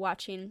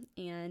watching,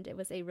 and it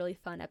was a really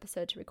fun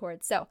episode to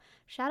record. So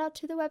shout out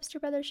to the Webster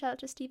brothers, shout out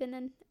to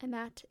Stephen and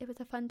Matt. It was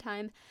a fun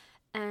time.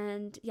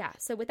 And yeah,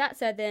 so with that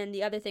said, then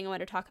the other thing I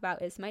want to talk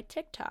about is my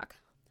TikTok.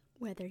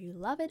 Whether you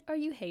love it or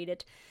you hate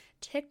it,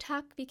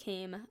 TikTok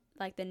became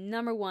like the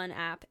 #1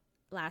 app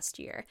last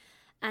year.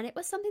 And it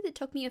was something that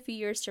took me a few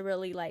years to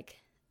really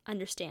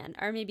understand,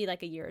 or maybe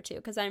like a year or two,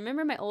 because I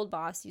remember my old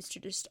boss used to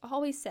just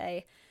always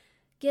say,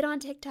 get on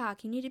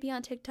TikTok, you need to be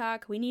on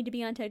TikTok, we need to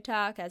be on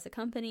TikTok as a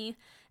company,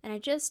 and I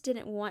just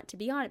didn't want to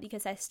be on it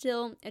because I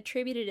still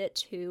attributed it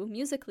to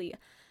Musical.ly,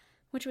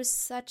 which was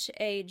such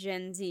a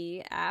Gen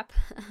Z app,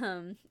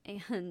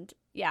 and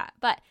yeah,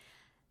 but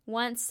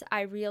once I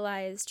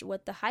realized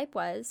what the hype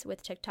was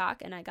with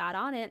TikTok and I got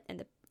on it, and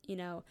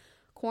the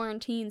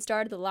quarantine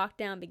started, the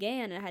lockdown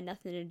began, and I had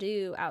nothing to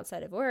do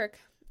outside of work,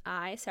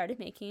 I started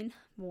making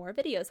more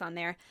videos on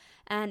there.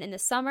 And in the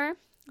summer,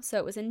 so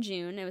it was in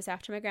June, it was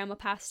after my grandma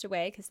passed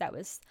away, because that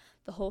was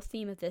the whole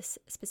theme of this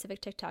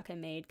specific TikTok I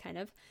made, kind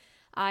of.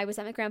 I was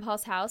at my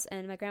grandpa's house,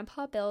 and my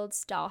grandpa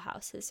builds doll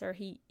houses, or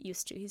he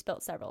used to. He's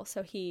built several.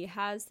 So he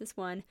has this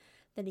one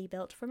that he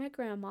built for my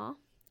grandma,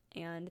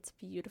 and it's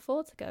beautiful.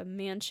 It's like a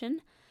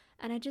mansion.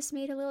 And I just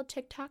made a little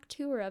TikTok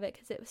tour of it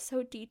because it was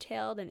so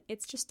detailed and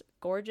it's just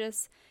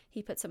gorgeous.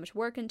 He put so much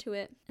work into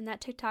it. And that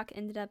TikTok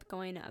ended up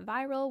going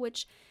viral,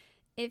 which,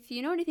 if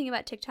you know anything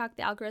about TikTok,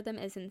 the algorithm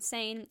is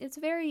insane. It's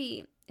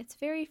very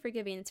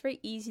forgiving. It's very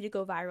easy to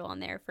go viral on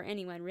there for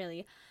anyone,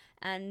 really.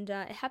 And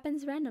it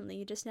happens randomly.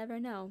 You just never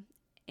know.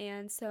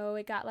 And so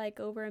it got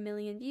over 1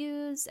 million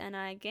views, and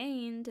I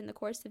gained, in the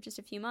course of just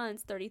a few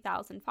months,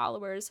 30,000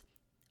 followers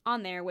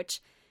on there,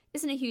 which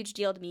isn't a huge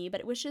deal to me, but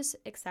it was just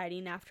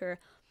exciting after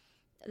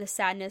the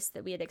sadness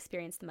that we had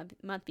experienced the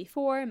month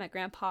before. My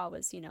grandpa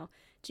was,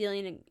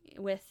 dealing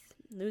with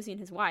losing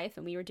his wife,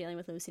 and we were dealing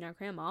with losing our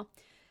grandma.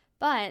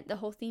 But the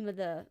whole theme of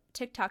the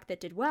TikTok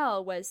that did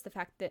well was the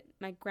fact that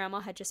my grandma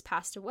had just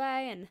passed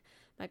away, and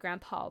my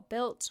grandpa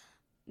built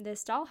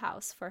this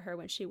dollhouse for her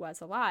when she was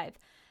alive.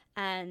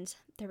 And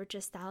there were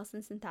just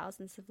thousands and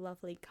thousands of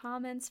lovely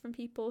comments from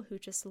people who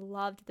just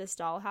loved this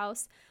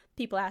dollhouse,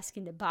 people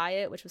asking to buy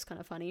it, which was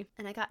kind of funny.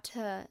 And I got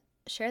to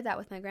share that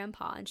with my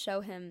grandpa and show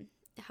him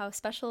how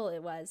special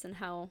it was and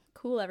how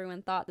cool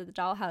everyone thought that the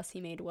dollhouse he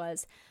made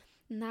was.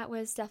 And that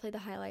was definitely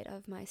the highlight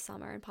of my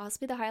summer, and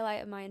possibly the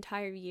highlight of my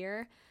entire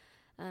year.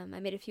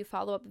 I made a few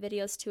follow-up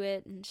videos to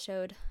it and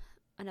showed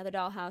another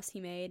dollhouse he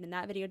made, and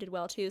that video did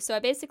well too. So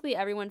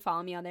everyone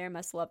following me on there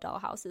must love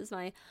dollhouses.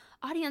 My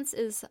audience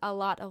is a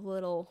lot of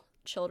little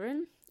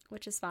children,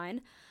 which is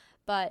fine.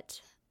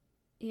 But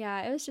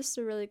yeah, it was just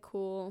a really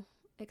cool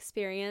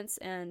experience,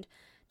 and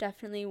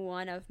definitely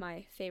one of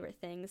my favorite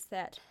things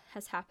that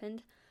has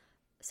happened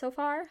so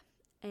far.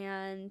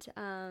 And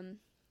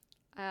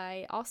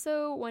I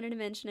also wanted to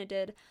mention I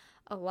did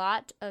a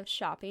lot of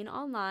shopping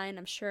online.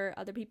 I'm sure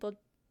other people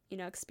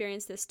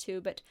experienced this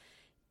too, but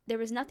there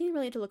was nothing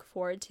really to look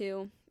forward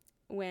to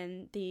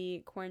when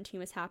the quarantine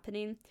was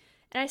happening.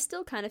 And I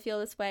still kind of feel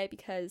this way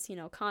because,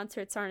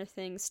 concerts aren't a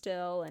thing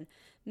still, and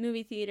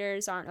movie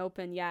theaters aren't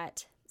open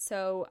yet.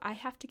 So I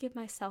have to give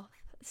myself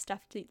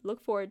stuff to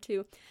look forward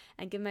to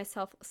and give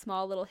myself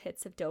small little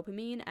hits of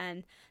dopamine.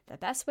 And the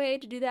best way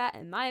to do that,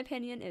 in my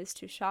opinion, is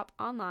to shop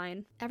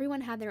online.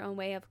 Everyone had their own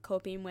way of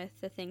coping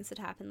with the things that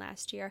happened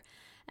last year.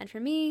 And for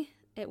me,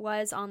 it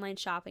was online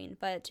shopping,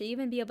 but to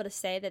even be able to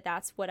say that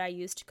that's what I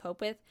used to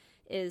cope with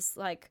is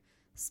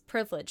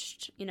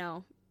privileged,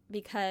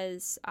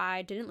 because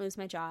I didn't lose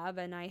my job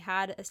and I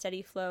had a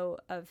steady flow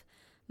of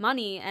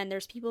money, and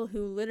there's people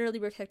who literally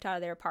were kicked out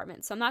of their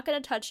apartments. So I'm not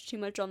going to touch too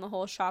much on the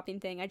whole shopping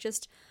thing.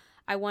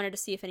 I wanted to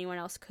see if anyone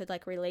else could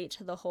relate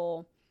to the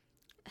whole,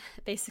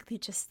 basically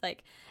just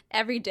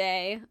every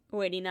day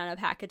waiting on a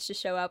package to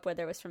show up,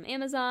 whether it was from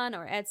Amazon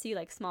or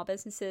Etsy, small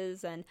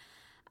businesses. And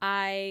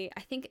I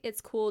think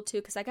it's cool too,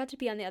 because I got to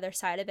be on the other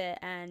side of it,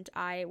 and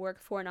I work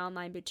for an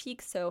online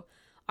boutique, so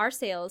our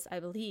sales,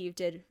 I believe,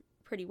 did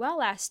pretty well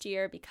last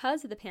year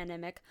because of the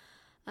pandemic,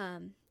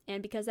 and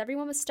because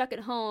everyone was stuck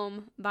at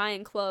home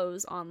buying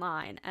clothes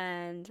online,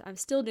 and I'm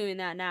still doing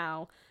that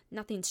now.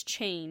 Nothing's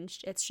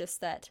changed. It's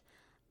just that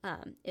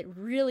it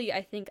really,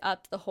 I think,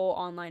 upped the whole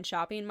online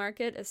shopping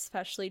market,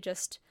 especially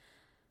just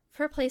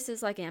for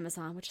places like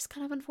Amazon, which is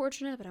kind of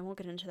unfortunate, but I won't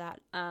get into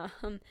that.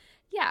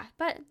 Yeah,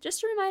 but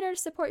just a reminder to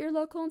support your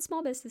local and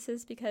small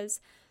businesses, because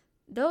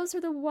those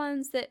are the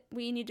ones that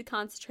we need to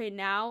concentrate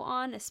now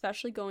on,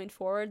 especially going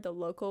forward, the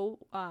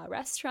local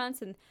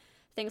restaurants and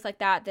things like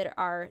that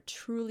are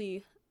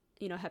truly,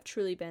 have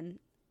truly been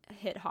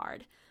hit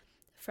hard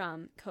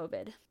from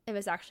COVID. It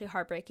was actually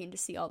heartbreaking to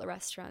see all the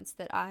restaurants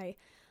that I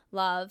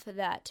love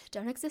that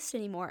don't exist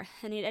anymore.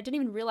 And I didn't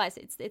even realize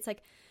it. It's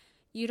like,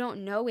 you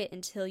don't know it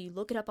until you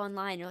look it up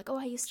online. You're like, oh,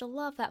 I used to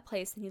love that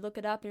place. And you look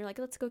it up and you're like,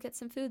 let's go get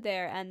some food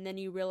there. And then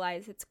you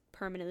realize it's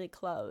permanently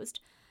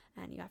closed.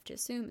 And you have to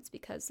assume it's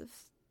because of,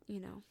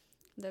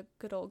 the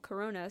good old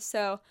corona.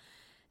 So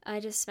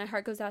my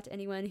heart goes out to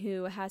anyone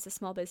who has a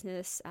small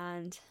business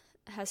and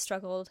has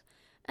struggled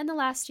in the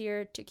last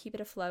year to keep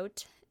it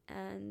afloat.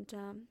 And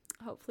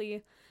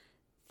hopefully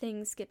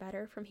things get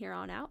better from here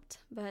on out.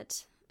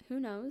 But who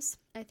knows?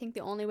 I think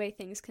the only way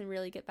things can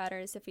really get better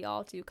is if we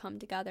all do come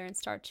together and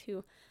start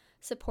to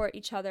support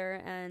each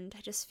other. And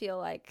I just feel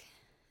like,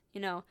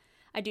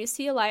 I do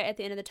see a light at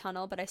the end of the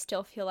tunnel, but I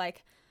still feel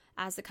like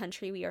as a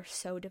country, we are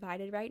so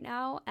divided right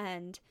now.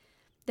 And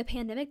the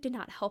pandemic did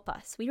not help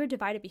us. We were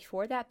divided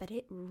before that, but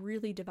it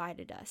really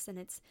divided us. And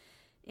it's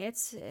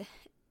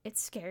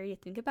scary to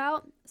think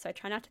about. So I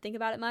try not to think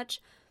about it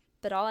much.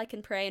 But all I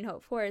can pray and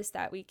hope for is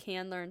that we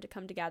can learn to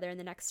come together in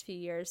the next few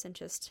years and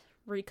just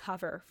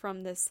recover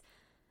from this.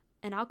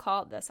 And I'll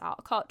call it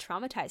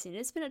traumatizing.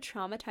 It's been a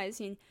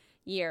traumatizing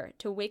year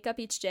to wake up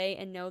each day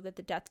and know that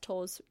the death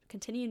toll is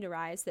continuing to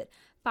rise, that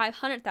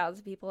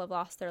 500,000 people have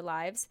lost their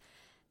lives,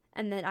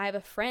 and that I have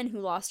a friend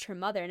who lost her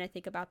mother, and I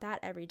think about that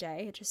every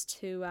day, just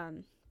to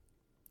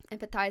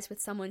empathize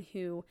with someone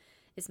who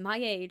is my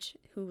age,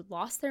 who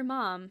lost their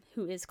mom,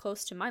 who is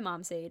close to my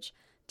mom's age,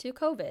 to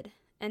COVID.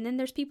 And then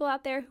there's people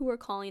out there who are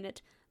calling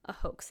it a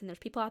hoax, and there's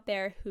people out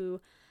there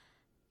who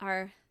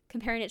are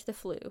comparing it to the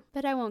flu.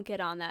 But I won't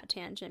get on that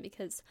tangent,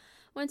 because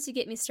once you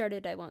get me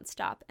started, I won't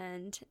stop,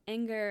 and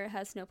anger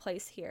has no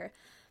place here.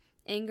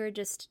 Anger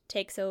just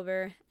takes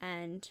over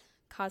and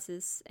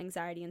causes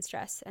anxiety and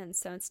stress, and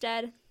so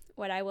instead,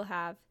 what I will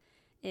have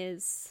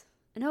is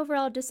an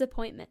overall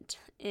disappointment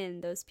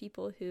in those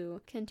people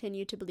who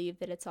continue to believe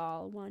that it's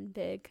all one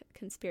big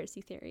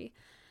conspiracy theory.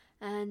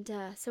 And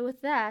so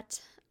with that,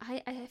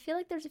 I feel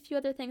like there's a few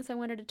other things I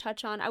wanted to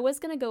touch on. I was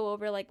going to go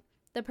over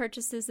the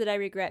purchases that I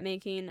regret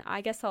making.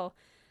 I guess I'll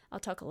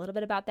talk a little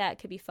bit about that. It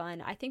could be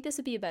fun. I think this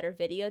would be a better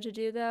video to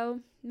do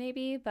though,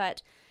 maybe,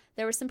 but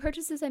there were some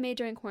purchases I made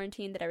during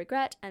quarantine that I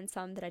regret and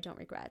some that I don't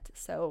regret.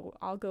 So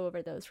I'll go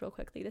over those real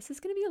quickly. This is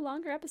going to be a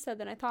longer episode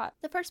than I thought.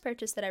 The first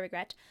purchase that I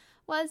regret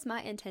was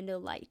my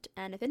Nintendo Lite.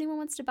 And if anyone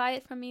wants to buy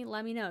it from me,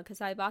 let me know, because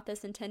I bought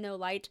this Nintendo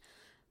Lite,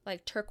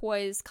 like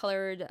turquoise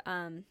colored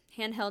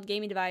handheld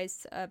gaming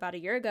device about a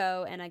year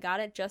ago, and I got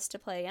it just to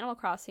play Animal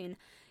Crossing,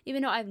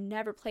 even though I've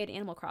never played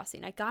Animal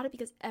Crossing. I got it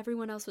because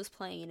everyone else was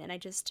playing, and I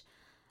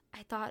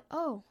thought,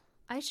 oh,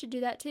 I should do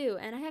that too.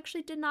 And I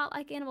actually did not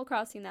like Animal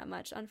Crossing that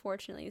much,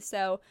 unfortunately.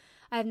 So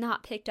I have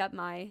not picked up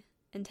my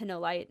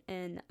Nintendo Lite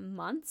in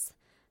months,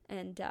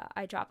 and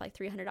I dropped like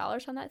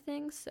 $300 on that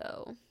thing.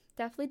 So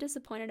definitely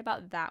disappointed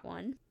about that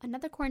one.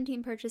 Another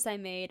quarantine purchase I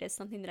made is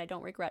something that I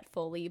don't regret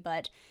fully,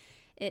 but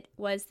it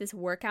was this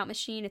workout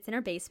machine. It's in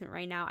our basement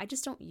right now. I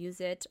just don't use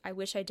it. I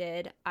wish I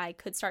did. I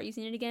could start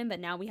using it again, but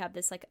now we have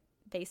this like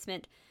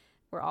basement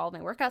where all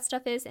my workout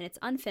stuff is, and it's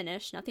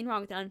unfinished. Nothing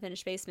wrong with the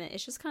unfinished basement.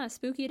 It's just kind of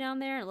spooky down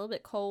there and a little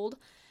bit cold,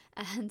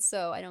 and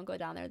so I don't go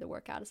down there to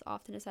work out as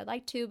often as I'd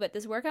like to. But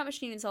this workout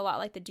machine is a lot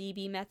like the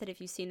DB method, if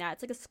you've seen that.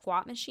 It's like a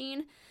squat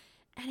machine,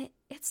 and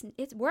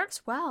it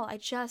works well. I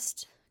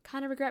just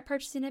kind of regret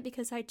purchasing it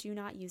because I do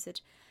not use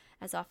it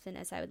as often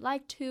as I would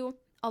like to,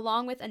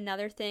 along with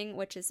another thing,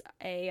 which is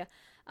a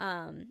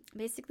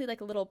basically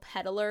like a little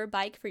pedaler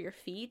bike for your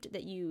feet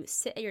that you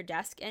sit at your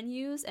desk and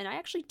use. And I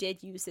actually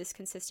did use this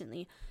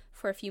consistently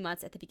for a few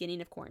months at the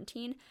beginning of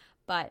quarantine,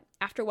 but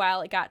after a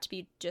while it got to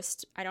be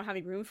just, I don't have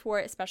any room for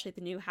it, especially at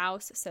the new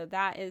house, so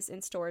that is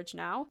in storage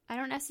now. I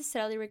don't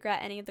necessarily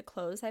regret any of the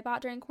clothes I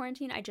bought during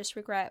quarantine. I just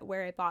regret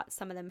where I bought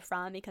some of them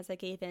from, because I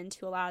gave in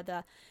to a lot of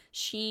the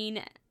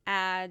Shein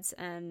ads,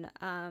 and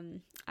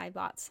I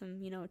bought some,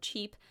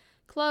 cheap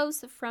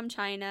clothes from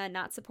China,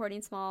 not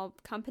supporting small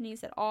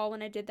companies at all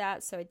when I did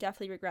that, so I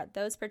definitely regret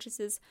those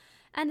purchases.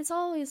 And it's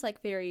always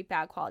like very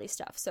bad quality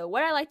stuff. So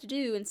what I like to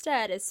do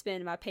instead is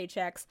spend my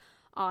paychecks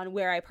on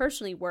where I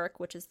personally work,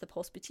 which is the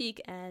Pulse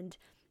Boutique, and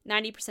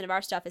 90% of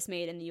our stuff is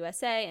made in the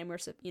USA, and we're,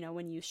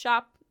 when you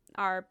shop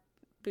our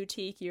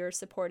boutique, you're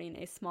supporting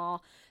a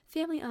small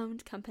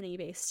family-owned company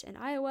based in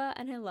Iowa,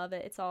 and I love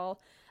it. It's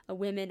all a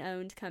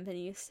women-owned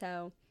company,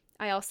 so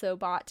I also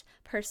bought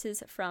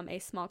purses from a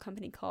small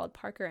company called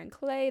Parker &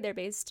 Clay. They're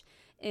based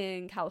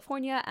in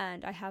California,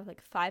 and I have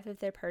like 5 of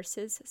their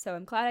purses. So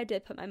I'm glad I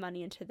did put my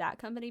money into that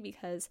company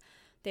because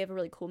they have a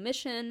really cool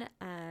mission,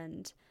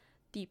 and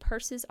the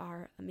purses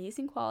are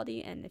amazing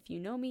quality. And if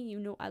you know me, you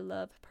know I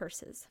love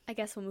purses. I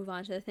guess we'll move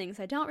on to the things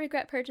I don't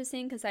regret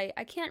purchasing, because I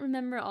can't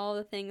remember all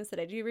the things that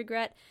I do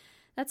regret.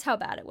 That's how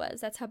bad it was.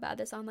 That's how bad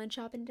this online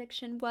shopping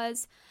addiction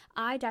was.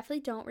 I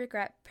definitely don't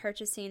regret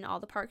purchasing all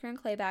the Parker &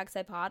 Clay bags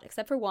I bought,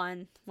 except for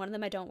one. One of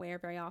them I don't wear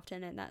very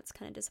often, and that's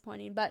kind of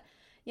disappointing. But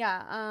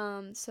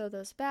yeah, so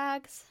those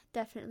bags,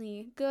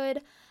 definitely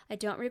good. I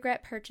don't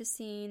regret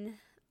purchasing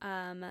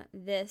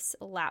this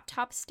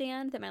laptop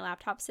stand that my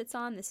laptop sits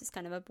on. This is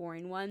kind of a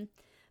boring one,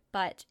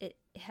 but it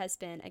has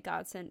been a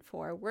godsend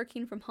for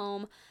working from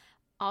home.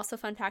 Also,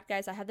 fun fact,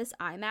 guys, I have this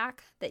iMac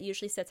that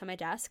usually sits on my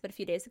desk, but a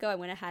few days ago I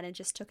went ahead and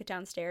just took it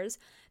downstairs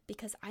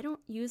because I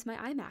don't use my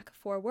iMac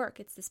for work.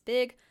 It's this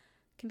big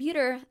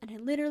computer, and I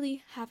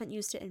literally haven't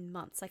used it in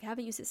months. Like, I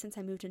haven't used it since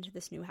I moved into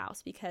this new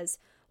house because,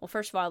 well,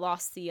 first of all, I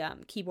lost the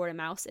keyboard and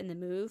mouse in the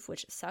move,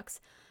 which sucks,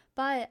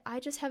 but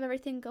I just have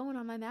everything going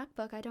on my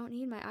MacBook. I don't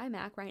need my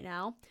iMac right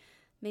now.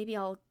 Maybe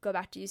I'll go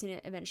back to using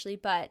it eventually,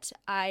 but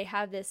I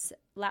have this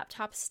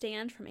laptop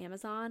stand from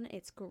Amazon.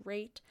 It's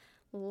great.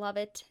 Love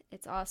it.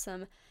 It's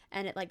awesome.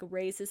 And it like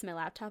raises my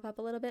laptop up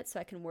a little bit so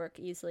I can work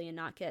easily and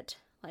not get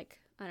like,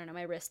 I don't know,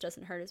 my wrist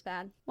doesn't hurt as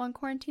bad. One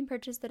quarantine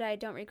purchase that I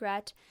don't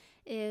regret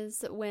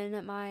is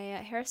when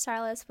my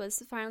hairstylist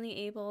was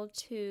finally able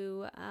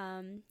to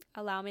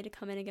allow me to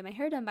come in and get my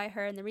hair done by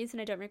her. And the reason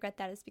I don't regret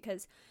that is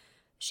because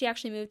she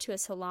actually moved to a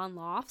salon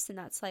lofts, and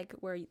that's like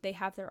where they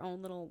have their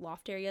own little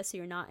loft area, so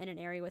you're not in an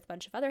area with a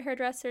bunch of other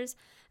hairdressers.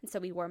 And so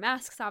we wore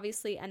masks,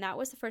 obviously, and that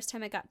was the first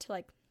time I got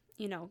to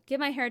get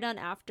my hair done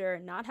after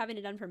not having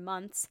it done for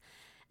months.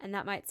 And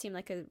that might seem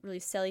like a really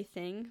silly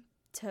thing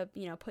to,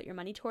 put your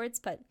money towards,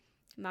 but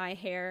my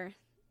hair,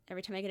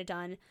 every time I get it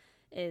done,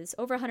 is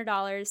over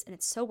 $100, and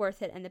it's so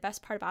worth it. And the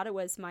best part about it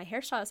was my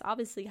hairstylist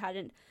obviously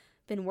hadn't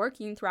been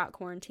working throughout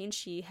quarantine.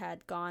 She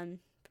had gone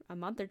a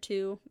month or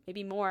two,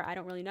 maybe more, I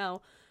don't really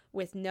know,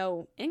 with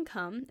no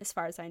income as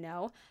far as I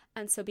know.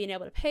 And so being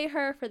able to pay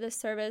her for this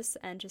service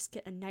and just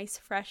get a nice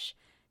fresh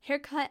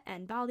haircut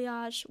and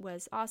balayage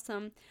was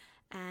awesome.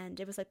 And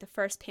it was like the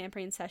first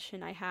pampering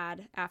session I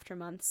had after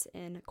months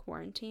in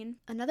quarantine.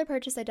 Another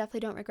purchase I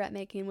definitely don't regret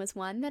making was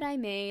one that I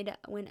made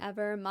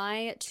whenever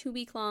my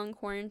 2-week-long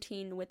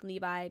quarantine with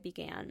Levi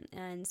began.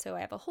 And so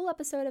I have a whole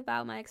episode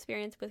about my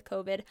experience with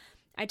COVID.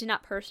 I did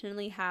not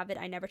personally have it.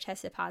 I never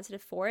tested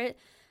positive for it.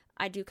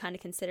 I do kind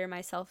of consider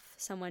myself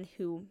someone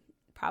who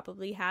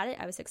probably had it.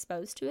 I was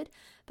exposed to it,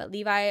 but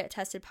Levi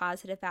tested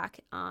positive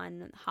back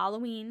on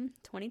Halloween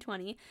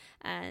 2020,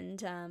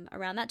 and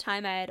around that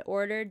time I had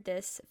ordered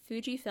this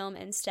Fujifilm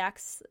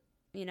Instax,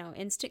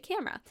 instant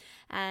camera,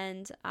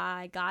 and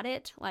I got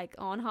it like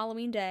on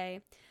Halloween day,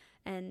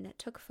 and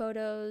took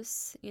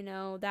photos,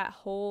 that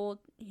whole,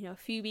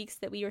 few weeks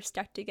that we were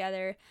stuck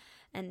together.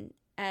 And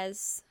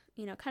as,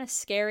 kind of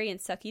scary and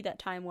sucky that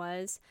time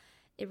was,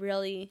 it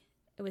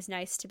was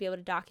nice to be able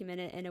to document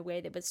it in a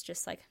way that was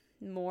just like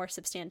more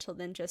substantial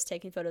than just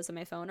taking photos on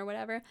my phone or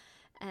whatever.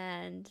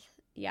 And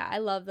yeah, I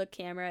love the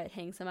camera. It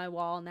hangs on my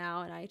wall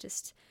now, and I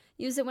just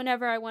use it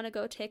whenever I want to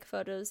go take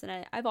photos.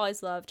 And I've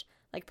always loved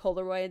like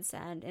Polaroids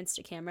and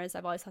Insta cameras.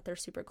 I've always thought they're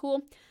super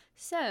cool.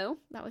 So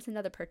that was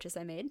another purchase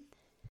I made.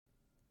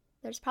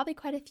 There's probably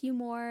quite a few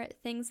more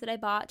things that I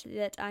bought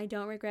that I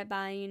don't regret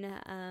buying.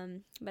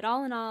 But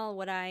all in all,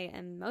 what I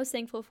am most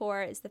thankful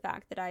for is the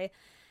fact that I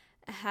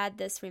had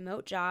this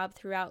remote job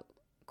throughout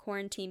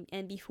quarantine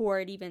and before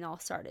it even all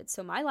started.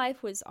 So my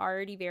life was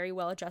already very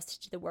well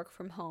adjusted to the work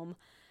from home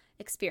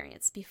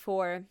experience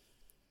before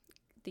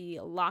the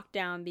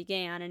lockdown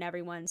began and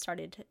everyone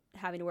started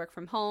having to work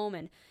from home.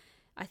 And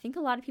I think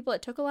a lot of people,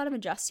 it took a lot of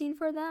adjusting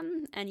for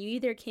them, and you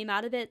either came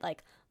out of it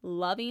like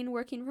loving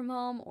working from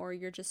home, or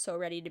you're just so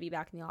ready to be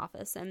back in the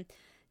office. And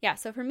yeah,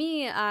 so for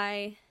me,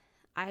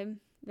 I'm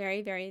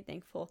very, very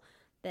thankful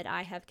that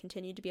I have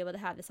continued to be able to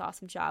have this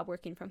awesome job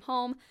working from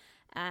home.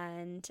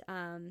 And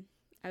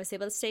I was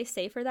able to stay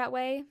safer that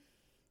way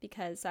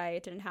because I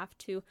didn't have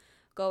to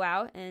go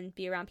out and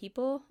be around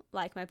people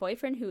like my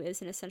boyfriend, who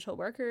is an essential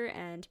worker,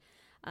 and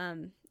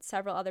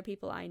several other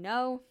people I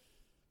know.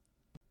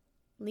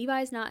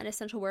 Levi's not an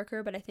essential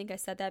worker, but I think I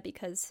said that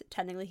because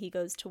technically he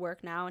goes to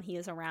work now and he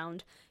is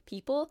around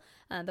people.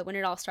 But when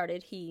it all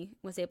started, he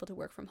was able to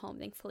work from home,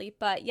 thankfully.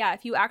 But yeah,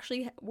 if you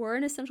actually were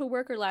an essential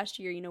worker last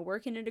year,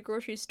 working at a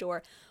grocery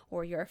store,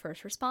 or you're a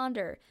first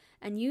responder,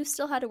 and you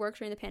still had to work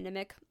during the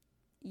pandemic,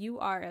 you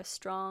are a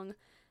strong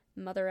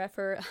mother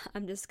effer.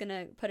 I'm just going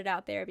to put it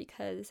out there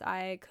because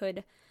I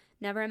could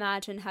never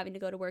imagine having to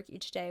go to work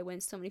each day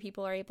when so many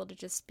people are able to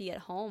just be at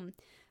home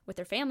with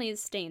their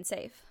families staying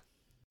safe.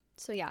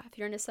 So yeah, if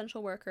you're an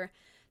essential worker,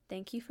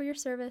 thank you for your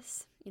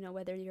service.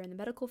 Whether you're in the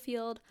medical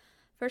field,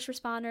 first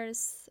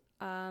responders,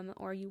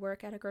 or you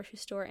work at a grocery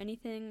store,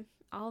 anything,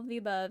 all of the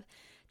above,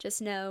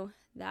 just know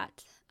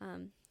that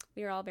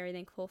we are all very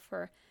thankful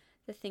for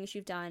the things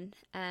you've done,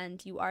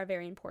 and you are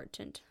very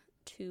important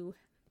to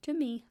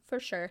me for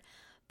sure.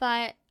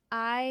 But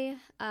I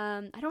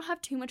don't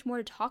have too much more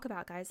to talk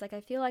about, guys. Like,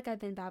 I feel like I've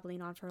been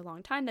babbling on for a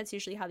long time. That's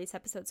usually how these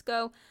episodes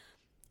go.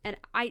 And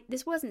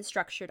this wasn't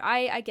structured.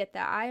 I get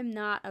that. I am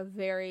not a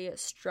very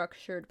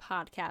structured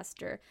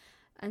podcaster.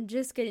 I'm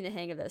just getting the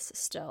hang of this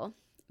still.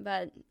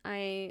 But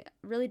I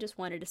really just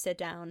wanted to sit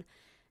down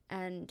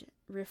and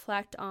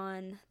reflect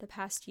on the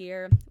past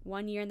year,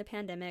 1 year in the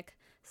pandemic.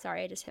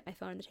 Sorry, I just hit my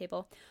phone on the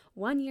table.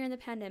 1 year in the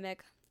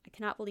pandemic. I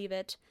cannot believe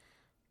it.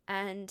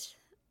 And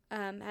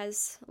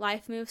as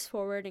life moves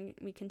forward and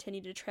we continue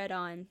to tread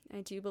on,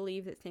 I do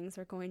believe that things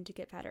are going to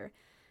get better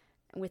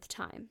with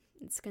time.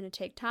 It's going to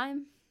take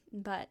time.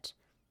 But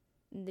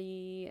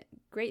the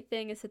great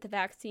thing is that the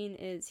vaccine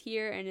is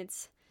here and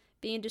it's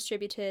being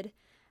distributed,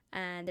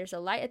 and there's a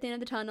light at the end of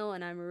the tunnel,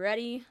 and I'm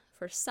ready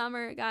for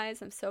summer,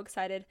 guys. I'm so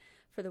excited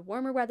for the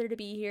warmer weather to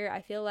be here.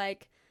 I feel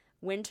like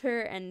winter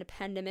and the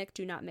pandemic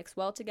do not mix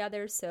well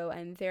together, so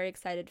I'm very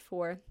excited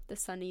for the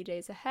sunny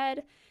days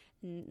ahead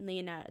and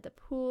laying out at the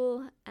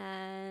pool,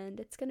 and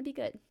it's going to be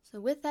good.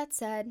 So with that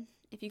said,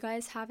 if you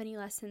guys have any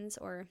lessons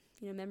or,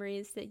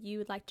 memories that you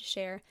would like to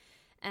share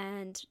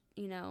and,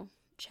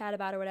 chat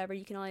about or whatever,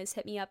 you can always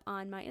hit me up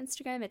on my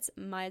Instagram. It's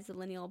my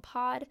Zillennial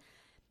pod.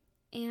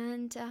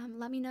 And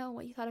let me know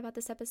what you thought about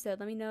this episode.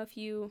 Let me know if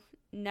you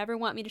never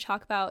want me to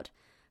talk about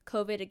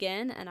COVID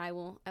again, and I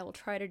will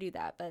try to do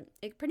that. But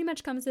it pretty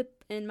much comes up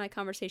in my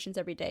conversations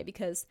every day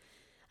because,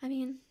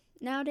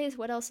 nowadays,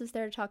 what else is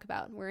there to talk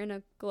about? We're in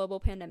a global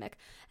pandemic.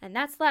 And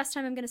that's the last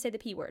time I'm going to say the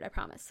P word, I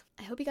promise.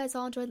 I hope you guys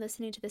all enjoyed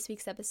listening to this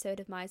week's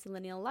episode of My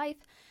Zillennial Life.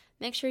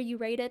 Make sure you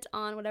rate it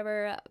on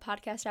whatever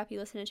podcast app you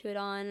listen to it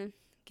on.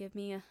 Give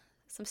me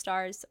some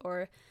stars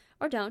or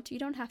don't. You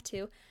don't have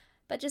to.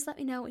 But just let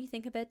me know what you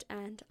think of it.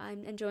 And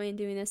I'm enjoying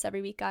doing this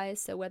every week, guys.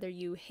 So whether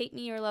you hate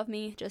me or love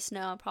me, just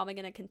know I'm probably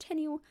going to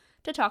continue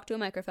to talk to a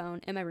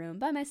microphone in my room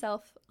by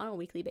myself on a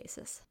weekly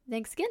basis.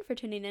 Thanks again for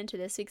tuning in to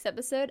this week's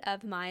episode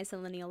of My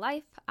Zillennial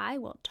Life. I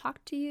will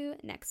talk to you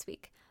next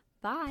week.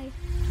 Bye.